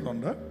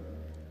കുത്തിവെക്കുന്നതുണ്ട്,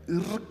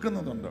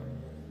 ഇറുക്കുന്നതുണ്ട്.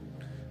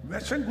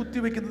 വിഷം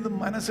കുത്തിവെക്കുന്നത്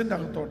മനസ്സിൻ്റെ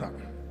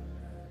അകത്തോട്ടാണ്.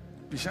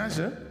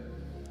 പിശാച്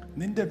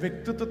നിന്റെ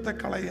വ്യക്തിത്വത്തെ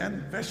കളയാൻ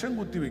വിഷം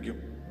കുത്തിവെക്കും.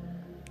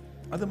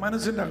 അത്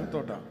മനസ്സിൻ്റെ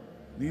അകത്തോട്ടാണ്.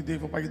 നീ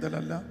ദൈവ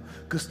പൈതലല്ല,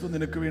 ക്രിസ്തു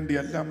നിനക്ക്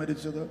വേണ്ടിയല്ല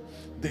മരിച്ചത്,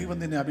 ദൈവം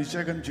നിന്നെ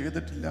അഭിഷേകം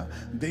ചെയ്തിട്ടില്ല,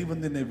 ദൈവം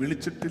നിന്നെ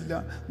വിളിച്ചിട്ടില്ല,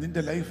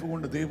 നിന്റെ ലൈഫ്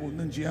കൊണ്ട് ദൈവം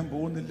ഒന്നും ചെയ്യാൻ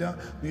പോകുന്നില്ല,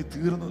 നീ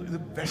തീർന്നു. ഇത്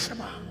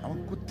വിഷമാ, അവൻ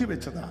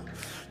കുത്തിവെച്ചതാ.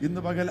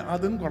 ഇന്ന് പകൽ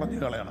അതും കുടഞ്ഞു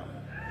കളയണം.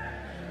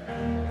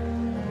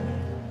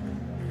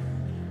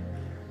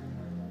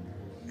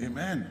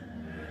 Amen.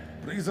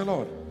 Price the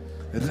Lord.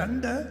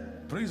 2,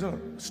 price the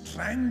Lord,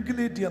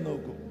 സ്ട്രാങ്കുലേറ്റ് ചെയ്യാൻ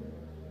നോക്കും,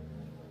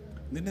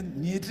 നിന്നെ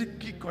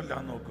ഞെരുക്കി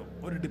കൊല്ലാൻ നോക്കും.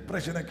 ഒരു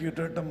ഡിപ്രഷനൊക്കെ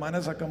ഇട്ടിട്ട്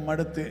മനസ്സൊക്കെ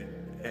മടുത്ത്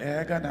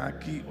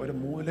ഏകനാക്കി ഒരു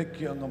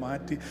മൂലയ്ക്ക് അങ്ങ്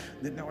മാറ്റി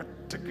നിന്നെ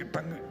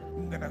ഒറ്റക്കിട്ടങ്ങ്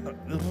ഇങ്ങനെ അങ്ങ്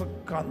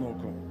ഇറുക്കാൻ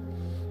നോക്കും.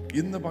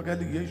 ഇന്ന് പകൽ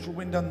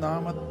യേശുവിൻ്റെ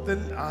നാമത്തിൽ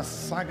ആ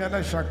സകല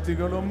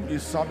ശക്തികളും ഈ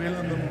സഭയിൽ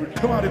നിന്നും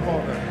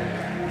വിട്ടുമാറിപ്പോകട്ടെ.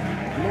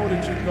 Glory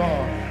to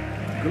God,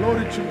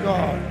 glory to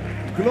God,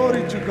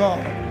 glory to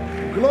God,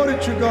 glory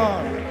to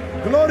God,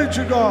 glory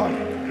to God,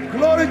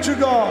 glory to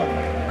God,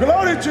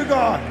 glory to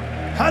God.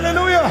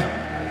 Hallelujah.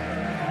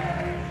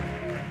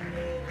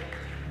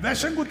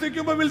 വിഷം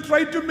കുത്തിക്കുമ്പോൾ will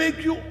try to make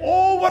you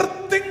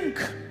overthink.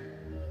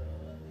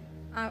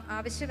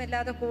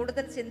 ആവശ്യമില്ലാതെ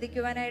കൂടുതൽ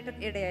ചിന്തിക്കുവാനായിട്ട്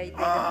ഇടയായി.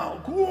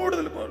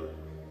 കൂടുതൽ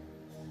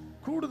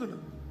കൂടുതൽ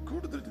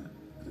കൂടുതൽ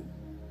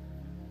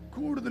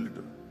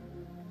കൂടുതലിട്ട്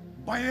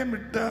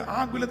ഭയമിട്ട്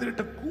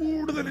ആകുലത്തിലിട്ട്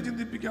കൂടുതൽ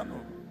ചിന്തിപ്പിക്കാൻ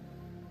നോക്കും.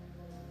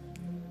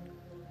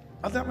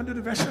 അത് അവൻ്റെ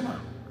ഒരു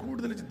വിഷമാണ്,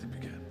 കൂടുതൽ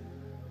ചിന്തിപ്പിക്കാൻ.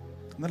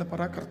 എന്നാലും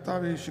പറ,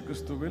 കർത്താവ് യേശു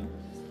ക്രിസ്തുവിൽ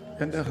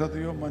എൻ്റെ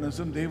ഹൃദയവും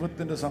മനസ്സും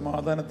ദൈവത്തിൻ്റെ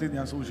സമാധാനത്തിൽ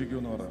ഞാൻ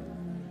സൂക്ഷിക്കുമെന്ന് പറ.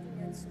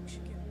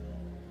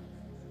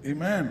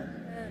 ആമേൻ,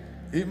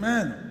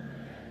 ആമേൻ.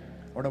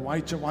 അവിടെ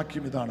വായിച്ച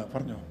വാക്യം ഇതാണ്,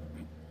 പറഞ്ഞു.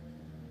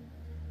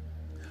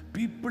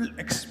 People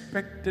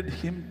expected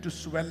him to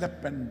swell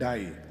up and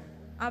die.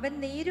 അവൻ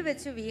നീര്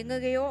വെച്ച്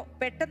വീങ്ങുകയോ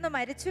പെട്ടെന്ന്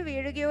മരിച്ചു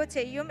വീഴുകയോ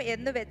ചെയ്യും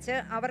എന്ന് വെച്ച്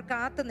അവർ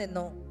കാത്തു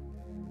നിന്നു.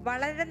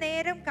 വളരെ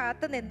നേരം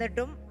കാത്തു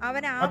നിന്നിട്ടും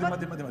അവൻ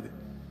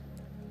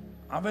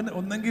അവൻ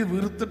ഒന്നെങ്കിൽ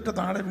വീർത്തിട്ട്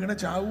താഴെ വീണ്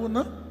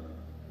ചാവൂന്ന്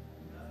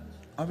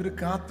അവര്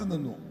കാത്തു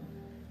നിന്നു.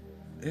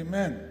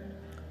 Amen.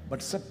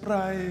 But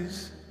surprise,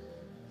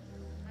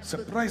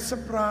 surprise,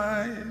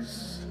 surprise,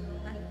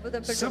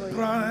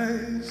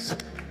 surprise,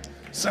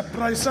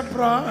 surprise,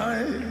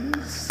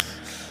 surprise.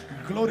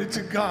 Glory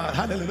to God.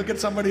 Hallelujah. Look at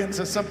somebody and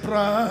say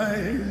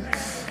surprise,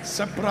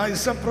 surprise,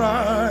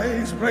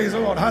 surprise. Praise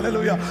the Lord.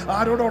 Hallelujah.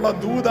 ആരോടുള്ള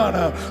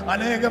ദൂതാണ്.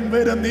 അനേകം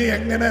പേര് നീ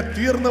എങ്ങനെ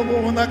തീർന്നു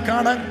പോകുന്ന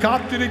കാണാൻ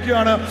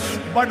കാത്തിരിക്കുകയാണ്.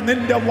 ബട്ട്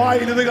നിന്റെ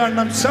വായിൽ ഇത്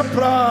കാണണം,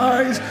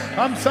 surprise.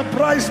 I'm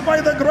surprised by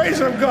the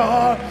grace of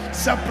God.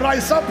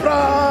 Surprise,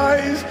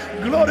 surprise.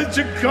 Glory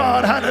to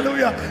God.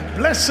 Hallelujah.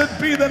 Blessed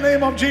be the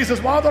name of Jesus.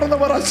 വാ തുറന്ന്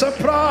പറ,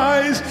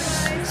 surprise,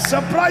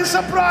 surprise,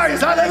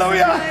 surprise.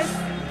 Hallelujah.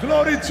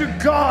 Glory to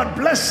God.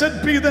 Blessed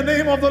be the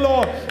name of the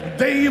Lord.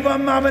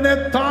 ദൈവം അവനെ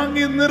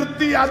താങ്ങി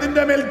നിർത്തി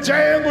അതിന്റെ മേൽ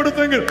ജയം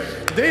കൊടുത്തെങ്കിൽ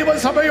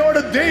ദൈവസഭയോട്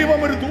ദൈവം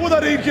ഒരു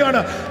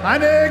ദൂതറിയിക്കുകയാണ്.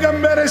 അനേകം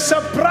പേരെ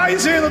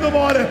സർപ്രൈസ്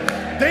ചെയ്തതുപോലെ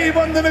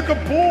ദൈവം നിനക്ക്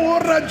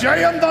പൂർണ്ണ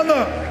ജയം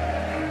തന്നു.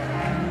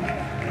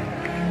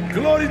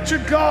 Glory to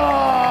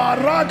God.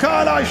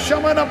 Rakala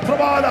Shamana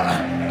Prabala.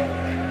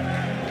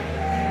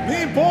 നീ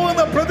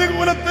പോകുന്ന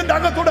പ്രതികൂലത്തിന്റെ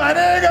അകത്തൂടെ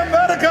അനേകം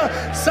പേർക്ക്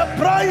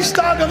സർപ്രൈസ്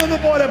ആകുന്നത്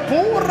പോലെ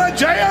പൂർണ്ണ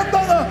ജയം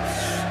തന്ന്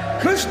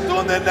ക്രിസ്തു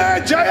നിന്നെ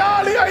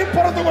ജയാളിയായി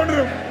പുറത്തു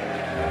കൊണ്ടുവരും.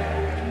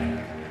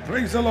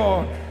 Praise the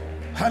Lord.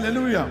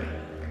 Hallelujah.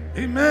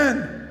 Amen.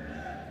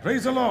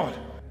 Praise the Lord.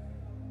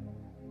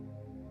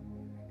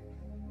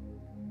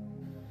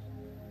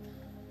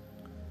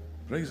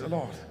 Praise the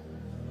Lord.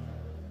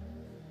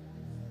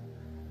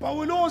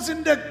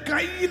 പൗലോസിന്റെ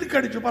കയ്യിൽ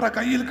കടിച്ചു. പറ,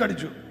 കയ്യിൽ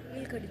കടിച്ചു.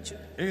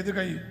 ഏത്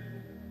കൈ?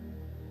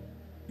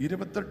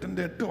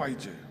 28:8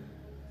 വായിച്ച്.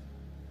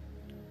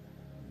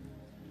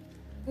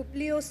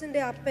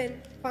 പുബ്ലിയോസിന്റെ അപ്പൻ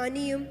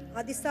പനിയും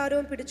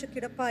അതിസാരവും പിടിച്ചു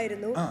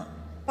കിടപ്പായിരുന്നു.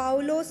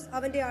 പൗലോസ്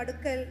അവന്റെ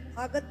അടുക്കൽ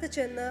അകത്ത്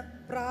ചെന്ന്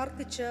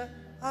പ്രാർത്ഥിച്ച്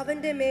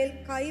അവന്റെ മേൽ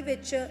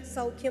കൈവച്ച്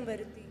സൗഖ്യം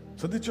വരുത്തി.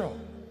 ശ്രദ്ധിച്ചോ?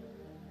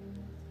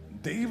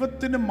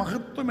 ദൈവത്തിന്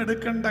മഹത്വം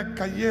എടുക്കേണ്ട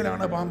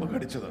കയ്യേലാണ് പാമ്പ്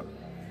കടിച്ചത്.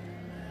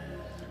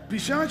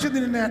 പിശാച്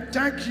നിന്നെ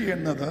അറ്റാക്ക്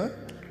ചെയ്യുന്നത്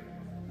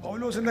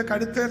പൗലോസിന്റെ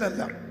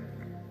കഴുത്തേലല്ല,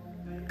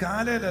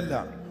 കാലേലല്ല,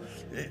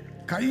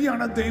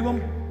 കൈയാണ്. ദൈവം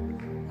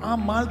ആ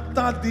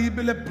മാൽത്താ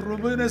ദ്വീപിലെ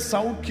പ്രഭുവിനെ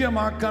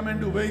സൗഖ്യമാക്കാൻ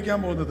വേണ്ടി ഉപയോഗിക്കാൻ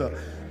പോകുന്നത്.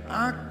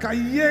 ആ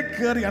കയ്യെ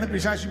കയറിയാണ്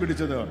പിശാച്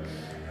പിടിച്ചത്.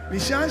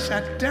 പിശാച്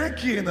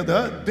അറ്റാക്ക് ചെയ്യുന്നത്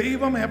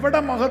ദൈവം എവിടെ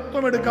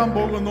മഹത്വം എടുക്കാൻ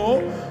പോകുന്നു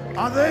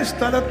അതേ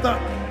സ്ഥലത്ത്.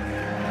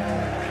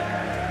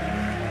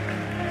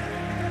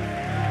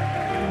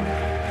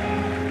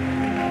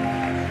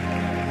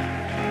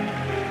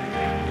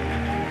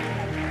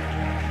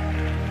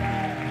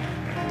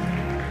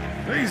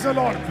 Praise the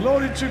Lord.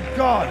 Glory to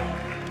God.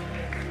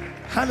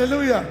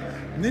 Hallelujah.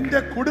 നിന്റെ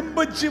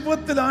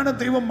കുടുംബജീവിതത്തിലാണ്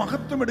ദൈവം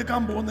മഹത്വം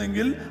എടുക്കാൻ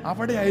പോകുന്നതെങ്കിൽ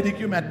അവിടെ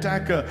ആയിരിക്കും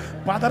അറ്റാക്ക്.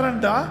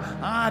 പതറണ്ട.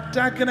 ആ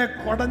അറ്റാക്കിനെ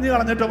കുടഞ്ഞു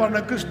കളഞ്ഞിട്ട്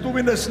പറഞ്ഞു,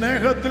 ക്രിസ്തുവിന്റെ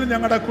സ്നേഹത്തിൽ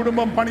ഞങ്ങളുടെ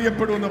കുടുംബം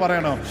പണിയപ്പെടും എന്ന്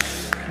പറയണം.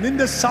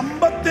 നിന്റെ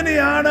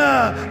സമ്പത്തിനെയാണ്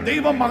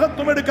ദൈവം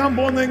മഹത്വം എടുക്കാൻ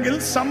പോകുന്നതെങ്കിൽ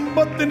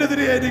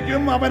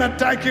സമ്പത്തിനെതിരെയായിരിക്കും അവൻ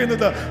അറ്റാക്ക്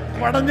ചെയ്യുന്നത്.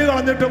 പടഞ്ഞു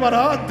കളഞ്ഞിട്ട് പറ,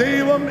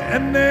 ദൈവം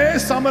എന്നെ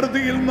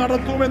സമൃദ്ധിയിൽ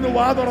നടത്തുമെന്ന്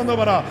വാ തുറന്ന്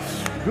പറ.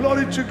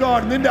 Glory to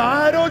God. നിന്റെ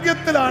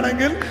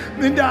ആരോഗ്യത്തിലാണെങ്കിൽ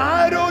നിന്റെ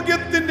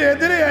ആരോഗ്യത്തിന്റെ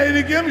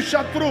എതിരെയായിരിക്കും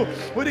ശത്രു.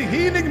 ഒരു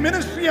ഹീലിംഗ്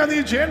മിനിസ്ട്രിയാണ് നീ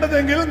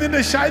ചെയ്യേണ്ടതെങ്കിൽ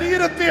നിന്റെ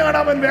ശരീരത്തെയാണ്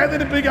അവൻ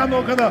വേദനിപ്പിക്കാൻ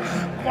നോക്കുന്നത്.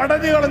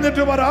 കൊടഞ്ഞു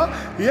കളഞ്ഞിട്ട് പറ,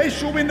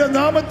 യേശുവിന്റെ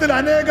നാമത്തിൽ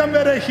അനേകം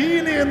പേരെ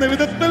ഹീൽ ചെയ്യുന്ന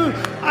വിധത്തിൽ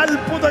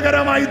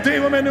അത്ഭുതകരമായി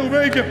ദൈവം എന്നെ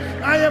ഉപയോഗിക്കും.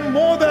 I am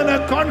more than a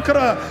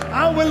conqueror.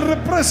 I will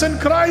represent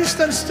Christ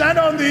and stand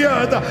on the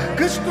earth.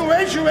 ക്രിസ്തു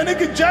യേശു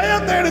എനിക്ക്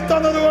ജയം നേടി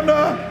തന്നതുകൊണ്ട്.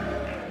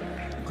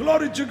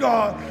 Glory to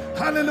God.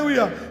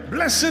 Hallelujah.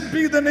 Blessed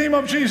be the name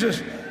of Jesus.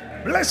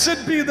 Blessed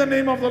be the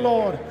name of the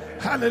Lord.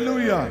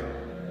 Hallelujah.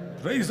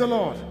 Praise the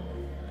Lord.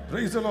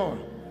 Praise the Lord.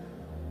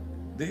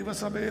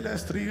 ദൈവസഭയിലെ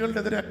സ്ത്രീകളുടെ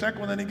എതിരെ attack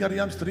വന്ന്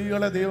എനിക്കറിയാം.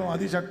 സ്ത്രീകളെ ദൈവം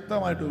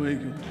അതിശക്തമായിട്ട്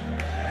ഉപയോഗിക്കും.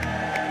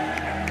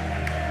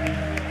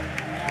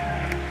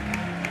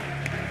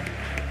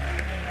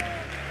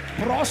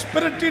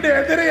 പ്രോസ്പെരിറ്റിയുടെ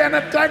എതിരെയാണ്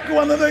അറ്റാക്ക്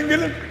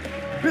വന്നതെങ്കിലും,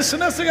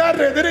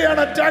 ബിസിനസ്സുകാരുടെ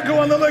എതിരെയാണ് അറ്റാക്ക്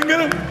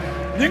വന്നതെങ്കിലും,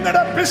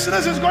 നിങ്ങളുടെ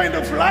business is going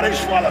to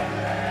flourish for them.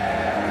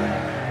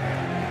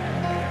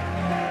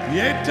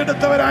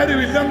 ഏറ്റെടുത്തവരാരും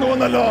ഇല്ലെന്ന്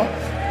തോന്നല്ലോ.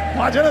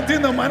 വചനത്തിൽ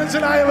നിന്ന്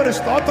മനസ്സിലായവർ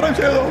സ്തോത്രം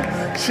ചെയ്തു.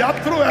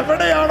 ശത്രു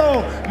എവിടെയാണോ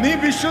നീ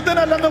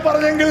വിശുദ്ധനല്ലെന്ന്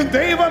പറഞ്ഞെങ്കിൽ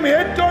ദൈവം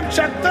ഏറ്റവും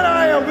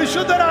ശക്തനായ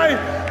വിശുദ്ധനായി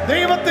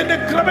ദൈവത്തിന്റെ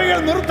കൃപയിൽ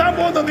നിർത്താൻ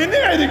പോകുന്ന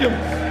നിന്നെയായിരിക്കും.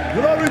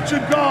 Glory to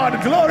God,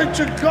 glory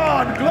to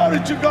God, glory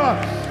to God.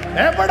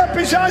 എവിടെ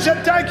പിശാച്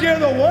അറ്റാക്ക്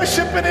ചെയ്തോ,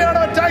 വർഷിപ്പിനെയാണ്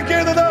അറ്റാക്ക്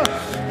ചെയ്തത്,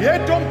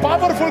 ഏറ്റവും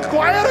പവർഫുൾ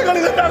ക്വയറുകൾ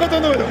ഇതിന്റെ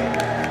അകത്തുനിന്ന് വരും.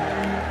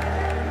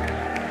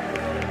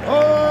 ഓ,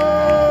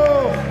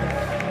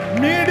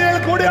 മീഡിയയിൽ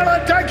കൂടെയാണ്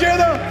അറ്റാക്ക്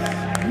ചെയ്തത്.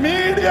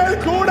 മീഡിയയിൽ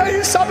കൂടെ ഈ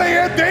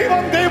സഭയെ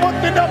ദൈവം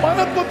ദൈവത്തിന്റെ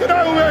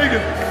മഹത്വത്തിനായി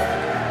ഉപയോഗിക്കും.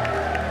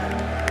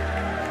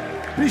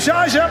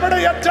 പിശാച് എവിടെ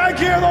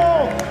അറ്റാക്ക് ചെയ്തോ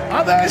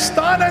അതേ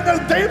സ്ഥാനങ്ങൾ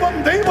ദൈവം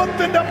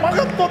ദൈവത്തിന്റെ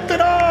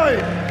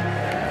മഹത്വത്തിനായി.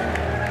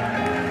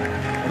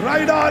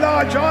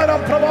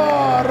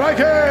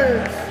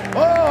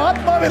 ഓ,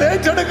 ആത്മാവിൽ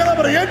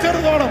ഏറ്റെടുക്കുന്നവർ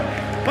ഏറ്റെടുത്തോണം.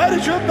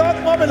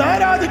 പരിശുദ്ധാത്മാവിൽ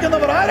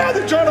ആരാധിക്കുന്നവർ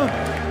ആരാധിച്ചോണം.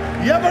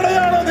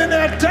 എവിടെയാണോ നിന്നെ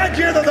അറ്റാക്ക്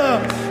ചെയ്തത്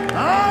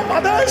ആ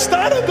അതേ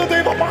സ്ഥാനത്ത്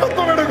ദൈവം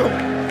മഹത്വം എടുക്കും.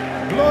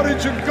 Glory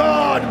to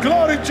God,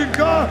 glory to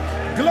God,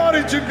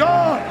 glory to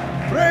God.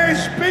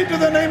 Praise be to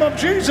the name of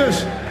Jesus.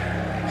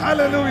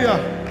 Hallelujah.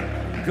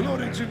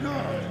 Glory to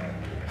God.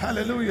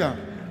 Hallelujah.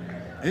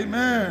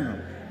 Amen.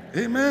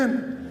 Amen.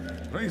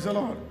 Praise the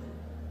Lord.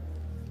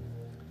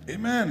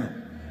 Amen.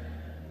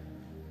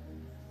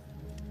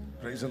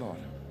 Praise the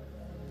Lord.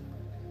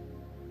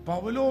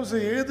 പൗലോസ്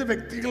ഏത്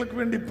വ്യക്തികൾക്ക്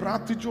വേണ്ടി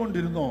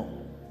പ്രാർത്ഥിച്ചുകൊണ്ടിരുന്നോ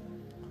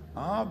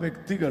ആ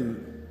വ്യക്തികൾ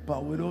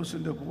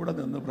പൗലോസിന്റെ കൂടെ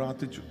നിന്ന്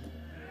പ്രാർത്ഥിച്ചു.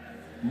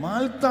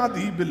 മാൽത്ത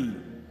ദ്വീപിൽ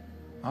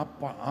ആ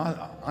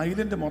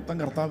ഐലൻഡ് മൊത്തം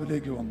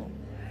കർത്താവിലേക്ക് വന്നു.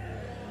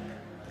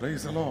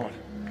 Praise the Lord.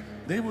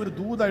 ദൈവം ഒരു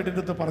ദൂതായിട്ട്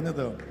എടുത്ത്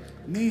പറഞ്ഞത്,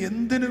 നീ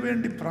എന്തിനു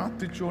വേണ്ടി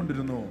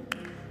പ്രാർത്ഥിച്ചുകൊണ്ടിരുന്നു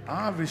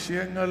ആ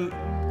വിഷയങ്ങൾ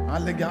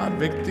അല്ലെങ്കിൽ ആ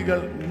വ്യക്തികൾ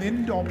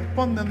നിന്റെ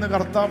ഒപ്പം നിന്ന്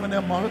കർത്താവിനെ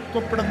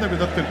മഹത്വപ്പെടുന്ന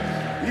വിധത്തിൽ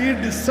ഈ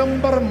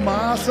ഡിസംബർ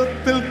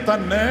മാസത്തിൽ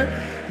തന്നെ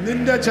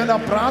നിന്റെ ചില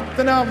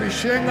പ്രാർത്ഥനാ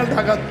വിഷയങ്ങളുടെ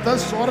അകത്ത്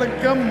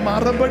സ്വർഗം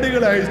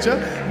മറുപടികൾ അയച്ച്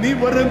നീ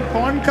വെറും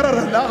കോൺകറർ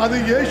അല്ല, അത്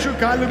യേശു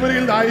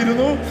കാൽവരിയിൽ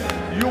ആയിരുന്നു.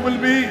 You will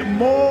be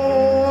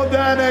more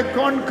than a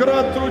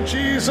conqueror through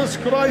Jesus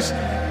Christ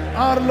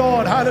our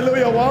Lord.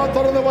 Hallelujah. വാ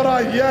തുറന്ന് പറ,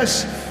 yes,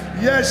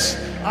 yes,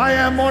 I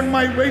am on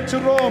my way to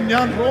Rome.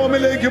 ഞാൻ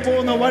റോമിലേക്ക്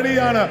പോകുന്ന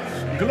വഴിയാണ്.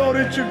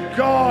 Glory to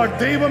God.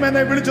 ദൈവം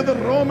എന്നെ വിളിച്ചത്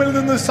റോമിൽ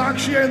നിന്ന്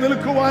സാക്ഷിയായി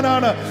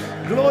നിൽക്കുവാനാണ്.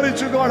 Glory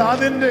to God.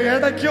 അതിന്റെ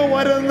ഇടയ്ക്ക്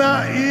വരുന്ന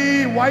ഈ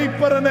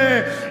വൈപ്പറിനെ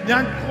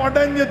ഞാൻ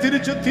കൊടഞ്ഞ്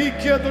തിരിച്ച്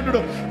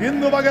തീക്കിയത്തിടും.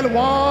 ഇന്ന് പകൽ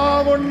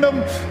വാകൊണ്ടും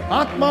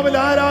ആത്മാവിൽ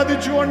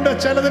ആരാധിച്ചുകൊണ്ട്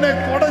ചിലതിനെ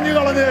കൊടഞ്ഞു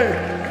കളഞ്ഞ്,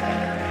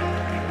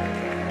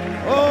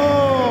 ഓ,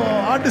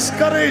 ആ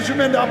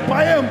ഡിസ്കറേജ്മെന്റ്, ആ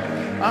ഭയം,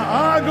 ആ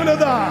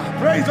ആകുലത,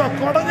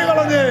 കൊടഞ്ഞു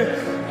കളഞ്ഞ്,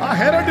 ആ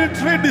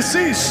ഹെറിഡിറ്ററി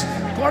ഡിസീസ്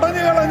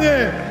കൊടഞ്ഞു കളഞ്ഞ്,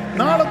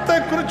 നാളത്തെ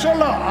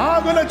കുറിച്ചുള്ള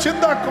ആകുല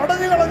ചിന്ത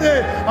കൊടഞ്ഞു കളഞ്ഞ്,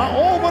 ആ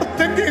ഓവർ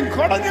തിങ്കിങ്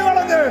കൊടഞ്ഞു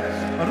കളഞ്ഞ്,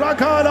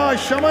 റഖാല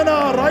ശമന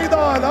റൈദ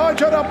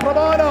ലാചര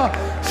പ്രഭാന,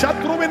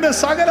 ശത്രുവിന്റെ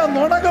സകല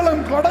നുണകളും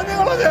കൊടഞ്ഞു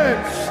കളഞ്ഞ്,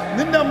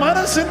 നിന്റെ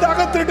മനസ്സിന്റെ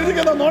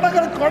അകത്തിട്ടിരിക്കുന്ന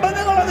നുണകൾ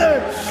കൊടഞ്ഞു കളഞ്ഞ്,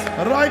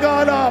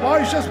 റൈഗാല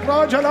വായിഷസ്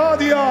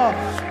പ്രാജലാദിയ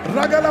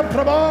റഗല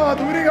പ്രഭാ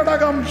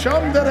ദുരിഘടകം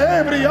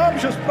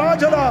ശംദരേവ്രിയാംശസ്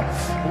പ്രാജല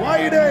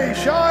വൈഡേ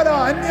ശാല.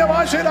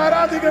 അന്യഭാഷയിൽ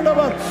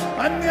ആരാധിക്കേണ്ടവർ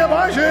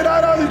അന്യഭാഷയിൽ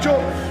ആരാധിച്ചു.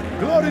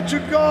 Glory to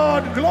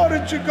God, glory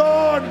to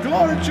God,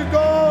 glory to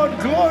God,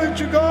 glory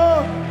to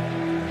God.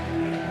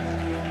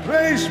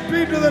 Praise be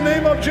to the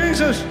name of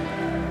Jesus.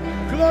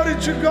 Glory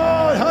to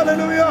God,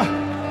 hallelujah.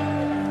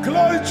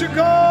 Glory to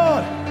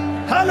God,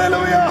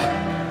 hallelujah.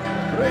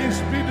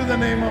 Praise be to the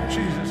name of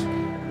Jesus.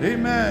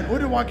 Amen.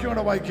 ഒരു വാക്യം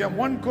കൂടെ വായിക്കാം.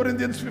 1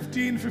 Corinthians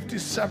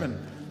 15:57.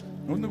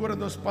 1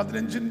 Corinthians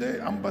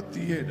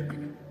 15:57.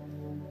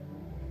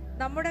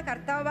 നമ്മുടെ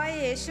കർത്താവായ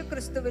യേശു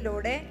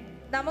ക്രിസ്തുവിലൂടെ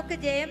നമുക്ക്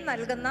ജയം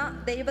നൽകുന്ന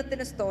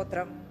ദൈവത്തിന്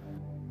സ്തോത്രം.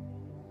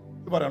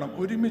 പറയണം,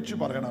 ഒരുമിച്ച്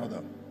പറയണം. അത്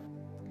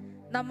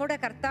നമ്മുടെ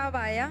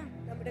കർത്താവായ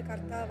നമ്മുടെ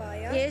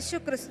കർത്താവായ യേശു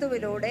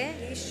ക്രിസ്തുവിലൂടെ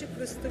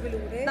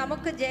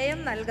നമുക്ക് ജയം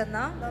നൽകുന്ന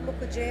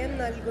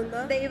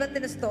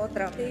ദൈവത്തിന്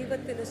സ്തോത്രം.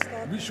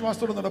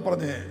 വിശ്വാസത്തോടെ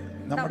പറഞ്ഞേ,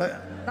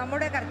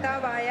 നമ്മുടെ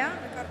കർത്താവായ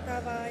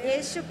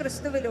യേശു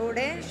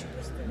ക്രിസ്തുവിലൂടെ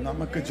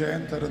നമുക്ക്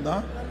ജയം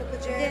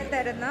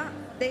തരുന്ന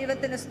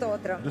ദൈവത്തിന്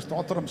സ്തോത്രം.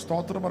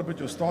 സ്തോത്രം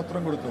അർപ്പിച്ചു,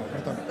 സ്തോത്രം കൊടുത്തു.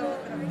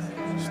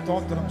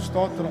 സ്തോത്രം,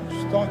 സ്തോത്രം,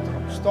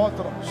 സ്തോത്രം,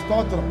 സ്തോത്രം,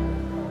 സ്തോത്രം.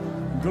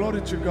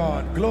 Glory to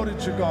God, glory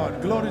to God,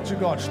 glory to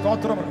God.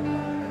 സ്തോത്രം.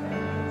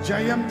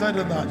 ജയം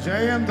തരുന്ന,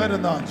 ജയം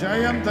തരുന്ന,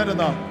 ജയം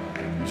തരുന്ന,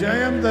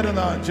 ജയം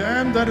തരുന്ന,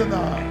 ജയം തരുന്ന.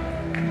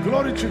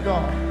 Glory to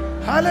God.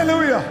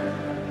 Hallelujah.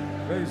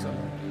 Praise the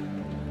Lord.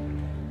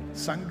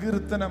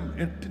 സങ്കീർത്തനം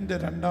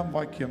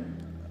 8:2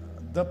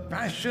 ദ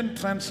പാഷൻ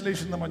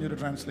ട്രാൻസ്ലേഷൻ എന്ന് പറഞ്ഞൊരു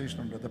ട്രാൻസ്ലേഷൻ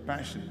ഉണ്ട്. The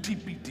Passion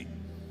TPT.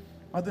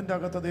 അതിൻ്റെ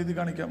അകത്ത് അത് എഴുതി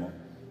കാണിക്കാമോ?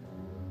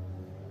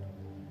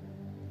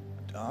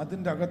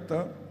 അതിൻ്റെ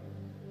അകത്ത്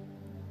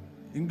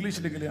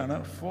ഇംഗ്ലീഷിലെങ്കിലാണ്,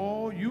 for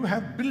you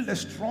have build a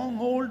strong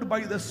hold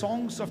by the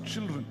songs of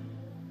children,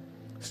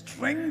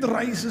 strength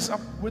rises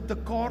up with the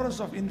chorus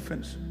of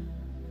infants.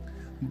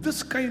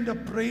 This kind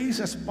of praise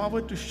has power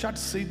to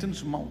shut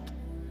Satan's mouth.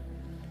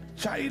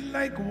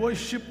 Childlike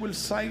worship will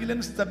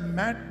silence the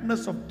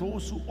madness of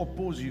those who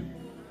oppose you.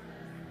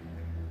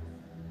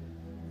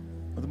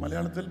 അത്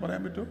മലയാളത്തിൽ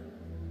പറയാൻ പറ്റുമോ?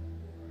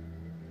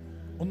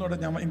 ഒന്നുകൂടെ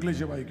ഞാൻ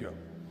English വായിക്കുക.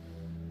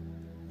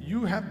 You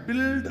have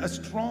built a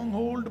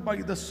stronghold by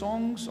the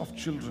songs of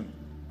children.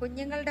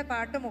 കുഞ്ഞുങ്ങളുടെ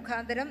പാട്ട്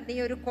മുഖാന്തരം നീ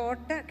ഒരു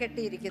കോട്ട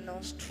കെട്ടിയിരിക്കുന്നു.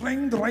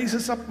 Strength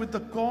rises up with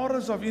the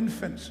chorus of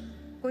infants.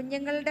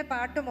 കുഞ്ഞുങ്ങളുടെ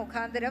പാട്ട്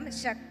മുഖാന്തരം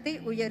ശക്തി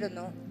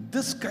ഉയരുന്നു.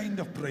 This kind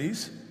of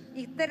praise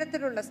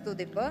ഇത്തരത്തിലുള്ള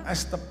സ്തുതിപ്പ്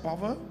has the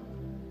power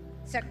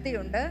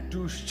ശക്തിയുണ്ട്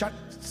to shut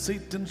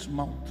Satan's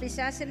mouth.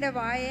 പിശാചിന്റെ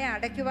വായെ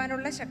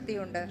അടയ്ക്കുവാനുള്ള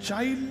ശക്തിയുണ്ട്.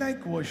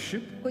 Childlike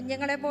worship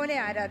കുഞ്ഞുങ്ങളെ പോലെ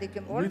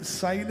ആരാധിക്കുമ്പോൾ will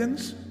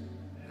silence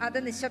അത്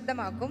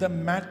നിശബ്ദമാക്കും. the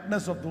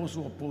madness of those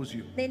who oppose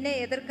you. നിന്നെ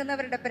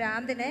എതിർക്കുന്നവരുടെ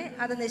ഭ്രാന്തിനെ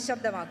അത്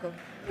നിശബ്ദമാക്കും.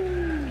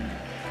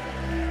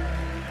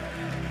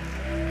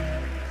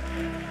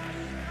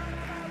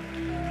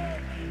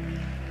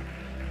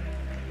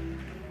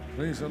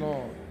 Praise the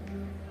Lord.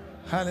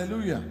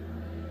 Hallelujah.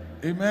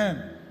 Amen.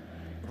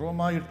 റോമ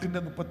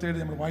 8:37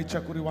 നമ്മൾ വായിച്ച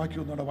കുറി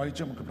വാക്യം ഒന്നുകൂടെ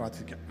വായിച്ച് നമുക്ക്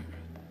പ്രാർത്ഥിക്കാം.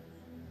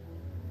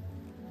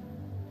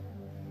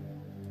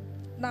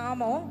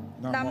 നാമോ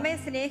നമ്മെ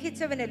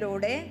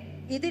സ്നേഹിച്ചവനിലൂടെ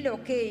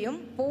ഇതിലൊക്കെയും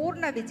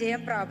പൂർണ്ണ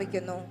വിജയം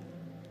പ്രാപിക്കുന്നു.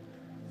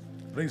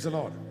 Praise the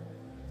Lord.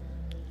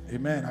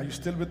 Amen. Are you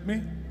still with me?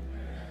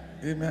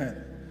 Amen.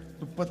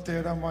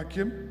 37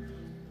 വാക്യം.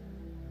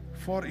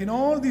 For in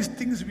all these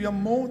things we are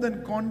more than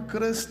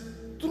conquerors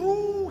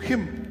through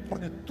him.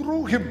 പറഞ്ഞു,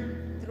 through him.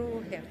 Through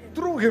him.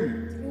 Through him.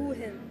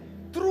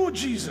 Through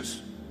Jesus.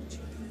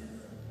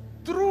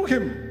 Through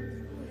him.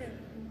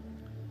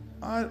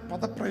 ആ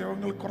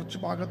പദപ്രയോഗങ്ങൾ കുറച്ച്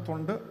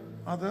ഭാഗത്തുണ്ട്.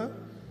 അത്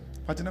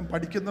വചനം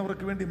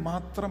പഠിക്കുന്നവർക്ക് വേണ്ടി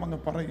മാത്രം അങ്ങ്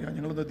പറയുക.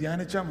 ഞങ്ങളത്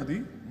ധ്യാനിച്ചാൽ മതി.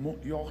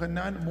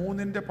 യോഹന്നാൻ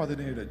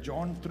 3:17,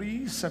 John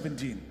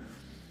 3:17.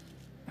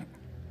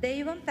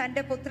 ദൈവം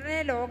തന്റെ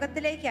പുത്രനെ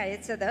ലോകത്തിലേക്ക്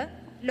അയച്ചത്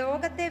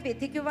ലോകത്തെ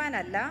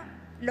വിധിക്കുവാനല്ല,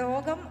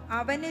 ലോകം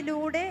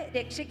അവനിലൂടെ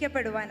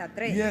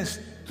രക്ഷിക്കപ്പെടുവാനത്രേ. Yes,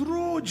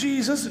 through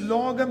Jesus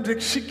ലോകം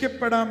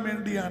രക്ഷിക്കപ്പെടാൻ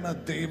വേണ്ടിയാണ്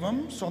ദൈവം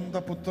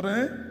സ്വന്തം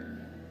പുത്രനെ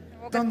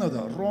തന്നത്.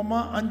 റോമ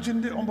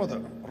 5:9,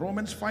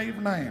 Romans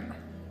 5:9.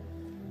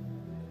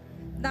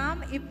 നാം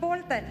ഇപ്പോൾ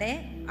തന്നെ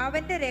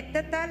അവന്റെ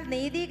രക്തത്താൽ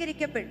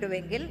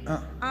നീതീകരിക്കപ്പെട്ടുവെങ്കിൽ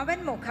അവൻ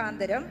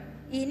മുഖാന്തരം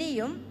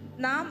ഇനിയും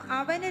നാം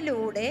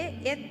അവനിലൂടെ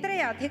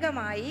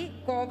എത്രയധികമായി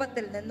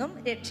കോപത്തിൽ നിന്നും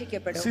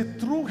രക്ഷിക്കപ്പെടും. See,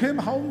 through him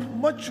how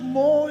much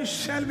more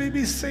shall we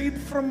be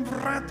saved from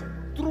wrath.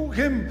 Through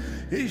him,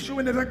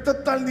 യേശുവിന്റെ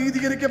രക്തത്താൽ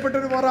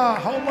നീതീകരിക്കപ്പെട്ടൊരു പറ,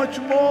 how much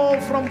more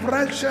from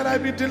wrath shall I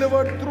be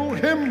delivered through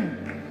him.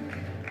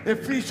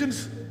 Ephesians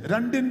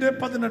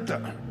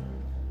 2:18.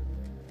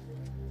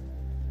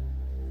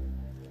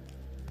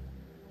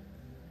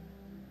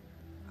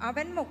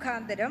 അവൻ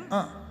മുഖാന്തരം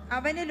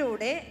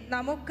അവനിലൂടെ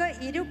നമുക്ക്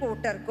ഇരു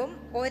കൂട്ടർക്കും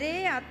ഒരേ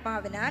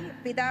ആത്മാവിനാൽ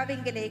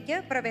പിതാവിങ്കലേക്ക്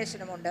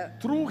പ്രവേശനമുണ്ട്.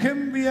 Through him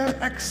we have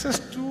access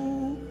to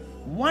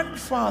one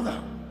Father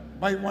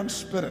by one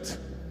Spirit.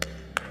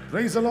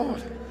 Praise the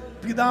Lord.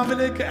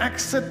 പിതാവിലേക്ക്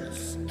access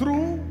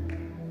through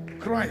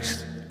Christ.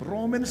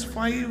 Romans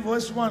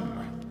 5:1.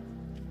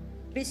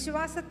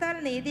 വിശ്വാസത്താൽ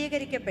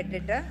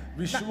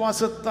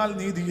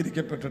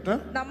നീതീകരിക്കപ്പെട്ടിട്ട്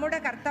നമ്മുടെ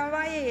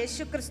കർത്താവായ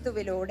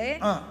യേശുക്രിസ്തുവിലൂടെ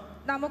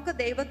നമുക്ക്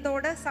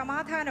ദൈവത്തോട്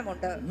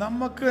സമാധാനമുണ്ട്.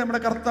 നമുക്ക് നമ്മുടെ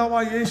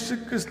കർത്താവായ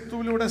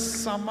യേശുക്രിസ്തുവിലൂടെ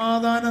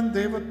സമാധാനം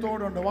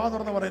ദൈവത്തോടുണ്ട്. വാ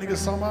തുറന്ന് പറ, എനിക്ക്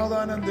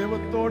സമാധാനം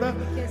ദൈവത്തോട്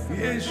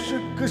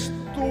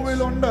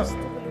യേശുക്രിസ്തുവിലുണ്ട്.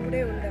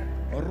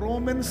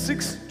 Romans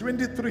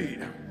 6:23.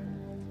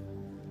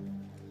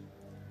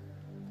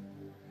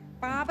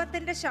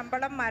 പാപത്തിന്റെ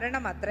ശമ്പളം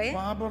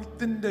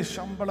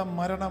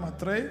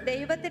മരണമത്രേ,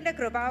 ദൈവത്തിന്റെ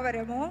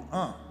കൃപാവരമോ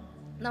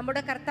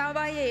നമ്മുടെ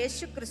കർത്താവായ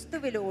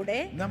യേശുക്രിസ്തുവിലൂടെ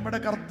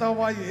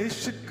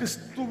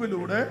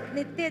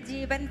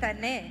നിത്യജീവൻ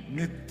തന്നെ.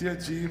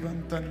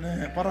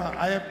 പറ,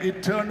 I have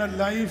eternal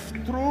life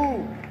through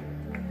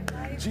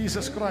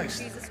Jesus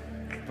Christ.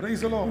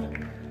 Praise the Lord.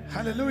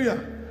 Hallelujah.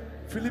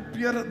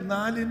 ഫിലിപ്പിയർ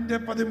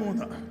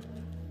 4:13.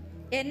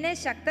 എന്നെ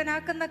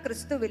ശക്തനാക്കുന്ന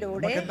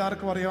ക്രിസ്തുവിലൂടെ.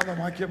 എല്ലാവർക്കും അറിയാവുന്ന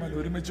വാക്യമല്ല,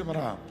 ഒരുമിച്ച് പറ.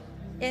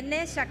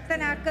 എന്നെ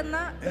ശക്തനാക്കുന്ന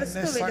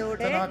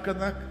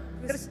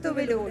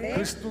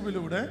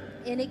ക്രിസ്തുവിലൂടെ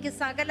എനിക്ക്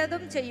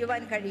സകലതും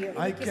ചെയ്യുവാൻ കഴിയും.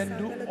 I can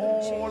do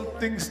all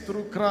things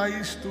through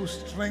Christ who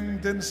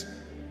strengthens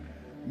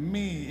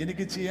me.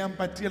 എനിക്ക് ചെയ്യാൻ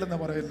പറ്റിയില്ലെന്ന്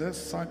പറയരുത്,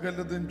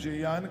 സകലതും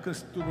ചെയ്യാൻ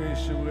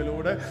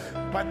ക്രിസ്തുവേശുവിലൂടെ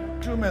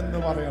പറ്റുമെന്ന്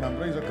പറയണം.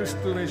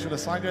 ക്രിസ്തുവേശുവിലെ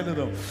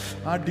സകലതും.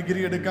 ആ ഡിഗ്രി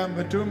എടുക്കാൻ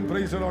പറ്റും,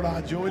 പ്രൈസ് ദി ലോർഡ്. ആ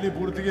ജോലി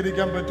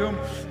പൂർത്തീകരിക്കാൻ പറ്റും,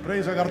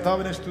 പ്രൈസ്.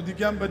 കർത്താവിനെ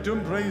സ്തുതിക്കാൻ പറ്റും,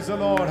 പ്രൈസ് ദി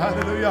ലോർഡ്.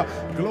 ഹല്ലേലൂയ,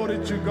 ഗ്ലോറി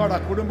ടു ഗോഡ്.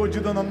 ആ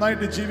കുടുംബജീവിതം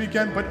നന്നായിട്ട്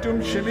ജീവിക്കാൻ പറ്റും,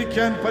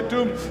 ക്ഷമിക്കാൻ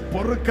പറ്റും,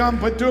 പൊറുക്കാൻ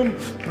പറ്റും,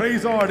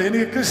 പ്രൈസ് ദി ലോർഡ്.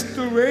 എനിക്ക്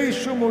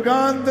ക്രിസ്തുവേശു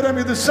മുഖാന്തരം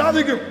ഇത്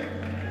സാധിക്കും.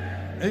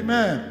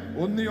 Amen.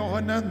 1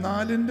 യോഹന്നാൻ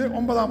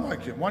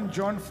 4:9. 1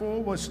 John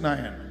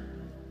 4:9.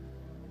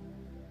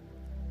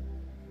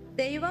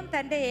 ദൈവം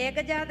തന്റെ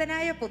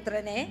ഏകജാതനായ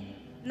പുത്രനെ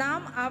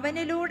നാം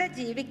അവനിലൂടെ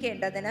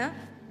ജീവിക്കേണ്ടതിന്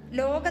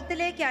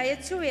ലോകത്തിലേക്ക്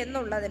അയച്ചു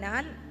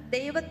എന്നുള്ളതിനാൽ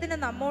ദൈവത്തിന്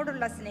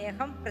നമ്മോടുള്ള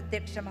സ്നേഹം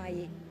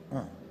പ്രത്യക്ഷമായി.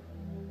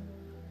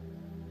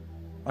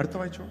 അടുത്ത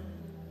വായിച്ചോ.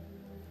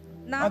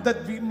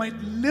 That we might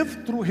live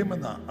through him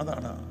എന്ന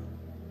അതാണ്.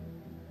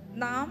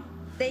 നാം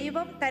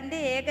ദൈവം തന്റെ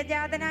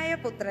ഏകജാതനായ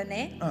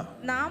പുത്രനെ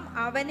നാം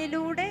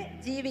അവനിലൂടെ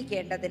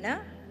ജീവിക്കേണ്ടതിന്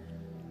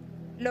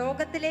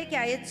ലോകത്തിലേക്ക്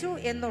അയച്ചു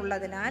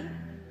എന്നുള്ളതിനാൽ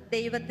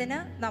ദൈവത്തിന്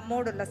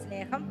നമ്മോടുള്ള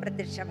സ്നേഹം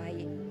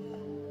പ്രത്യക്ഷമായി.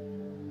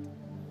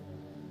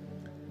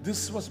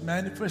 This was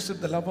manifested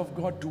the love of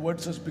God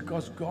towards us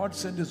because God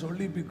sent his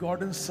only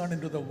begotten son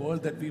into the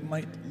world that we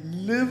might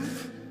live.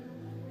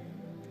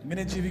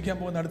 എങ്ങനെ ജീവിക്കാൻ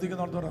പോകുന്ന അടുത്തേക്ക്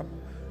നോർത്തോറാം.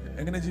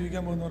 എങ്ങനെ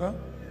ജീവിക്കാൻ പോകുന്നോറാ?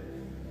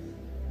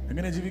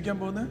 എങ്ങനെ ജീവിക്കാൻ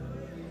പോകുന്നത്?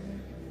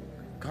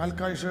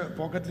 കാൽക്കാഴ്ച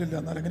പോക്കറ്റിലില്ല,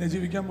 എന്നാൽ എങ്ങനെ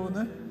ജീവിക്കാൻ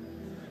പോകുന്നത്?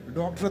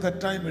 ഡോക്ടർ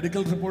തെറ്റായി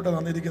മെഡിക്കൽ റിപ്പോർട്ട്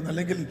തന്നിരിക്കുന്നത്,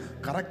 അല്ലെങ്കിൽ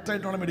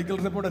കറക്റ്റായിട്ടുള്ള മെഡിക്കൽ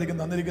റിപ്പോർട്ട് ആയിരിക്കും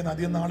തന്നിരിക്കുന്നത്,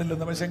 അധികം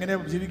നാളില്ലെന്ന്. പക്ഷെ എങ്ങനെ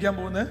ജീവിക്കാൻ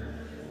പോകുന്നത്?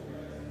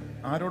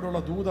 ആരോടുള്ള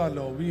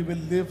ദൂതല്ലോ. We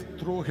will live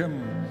through him.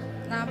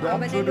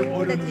 Doctor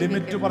ഒരു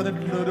ലിമിറ്റ്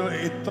പറഞ്ഞിട്ടുണ്ട്, ഒരു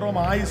ഇത്രയും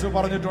ആയുസ്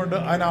പറഞ്ഞിട്ടുണ്ട്.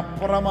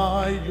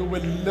 അതിനപ്പുറമായി you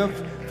will live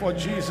four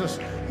Jesus.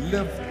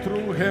 live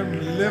through him,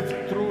 live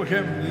through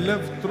him,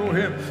 live through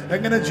him.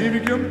 എങ്ങനെ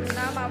ജീവിക്കും?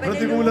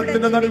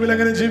 പ്രതികൂലത്തിന്റെ നടുവിൽ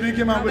എങ്ങനെ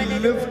ജീവിക്കും? I will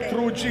live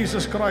through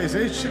Jesus Christ.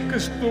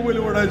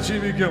 യേശുക്രിസ്തുവിലൂടെ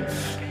ജീവിക്കും.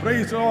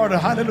 Praise God.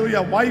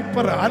 Hallelujah.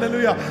 Wiper,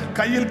 hallelujah,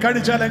 കയ്യിൽ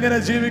കടിച്ചാൽ എങ്ങനെ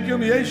ജീവിക്കും?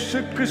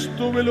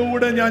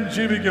 യേശുക്രിസ്തുവിലൂടെ ഞാൻ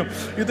ജീവിക്കും.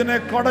 ഇതിനെ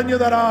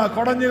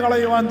കൊടഞ്ഞു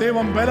കളയുവാൻ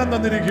ദൈവം ബലം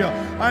തന്നിരിക്കുക.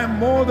 I am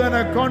more than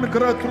a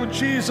conqueror through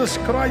Jesus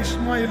Christ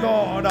my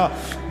Lord.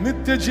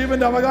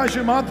 നിത്യജീവന്റെ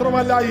അവകാശി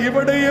മാത്രമല്ല,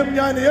 ഇവിടെയും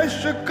ഞാൻ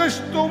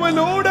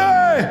യേശുക്രിസ്തുവിലൂടെ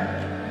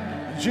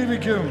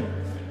ജീവിക്കും.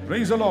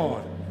 Praise the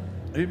Lord.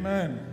 Amen.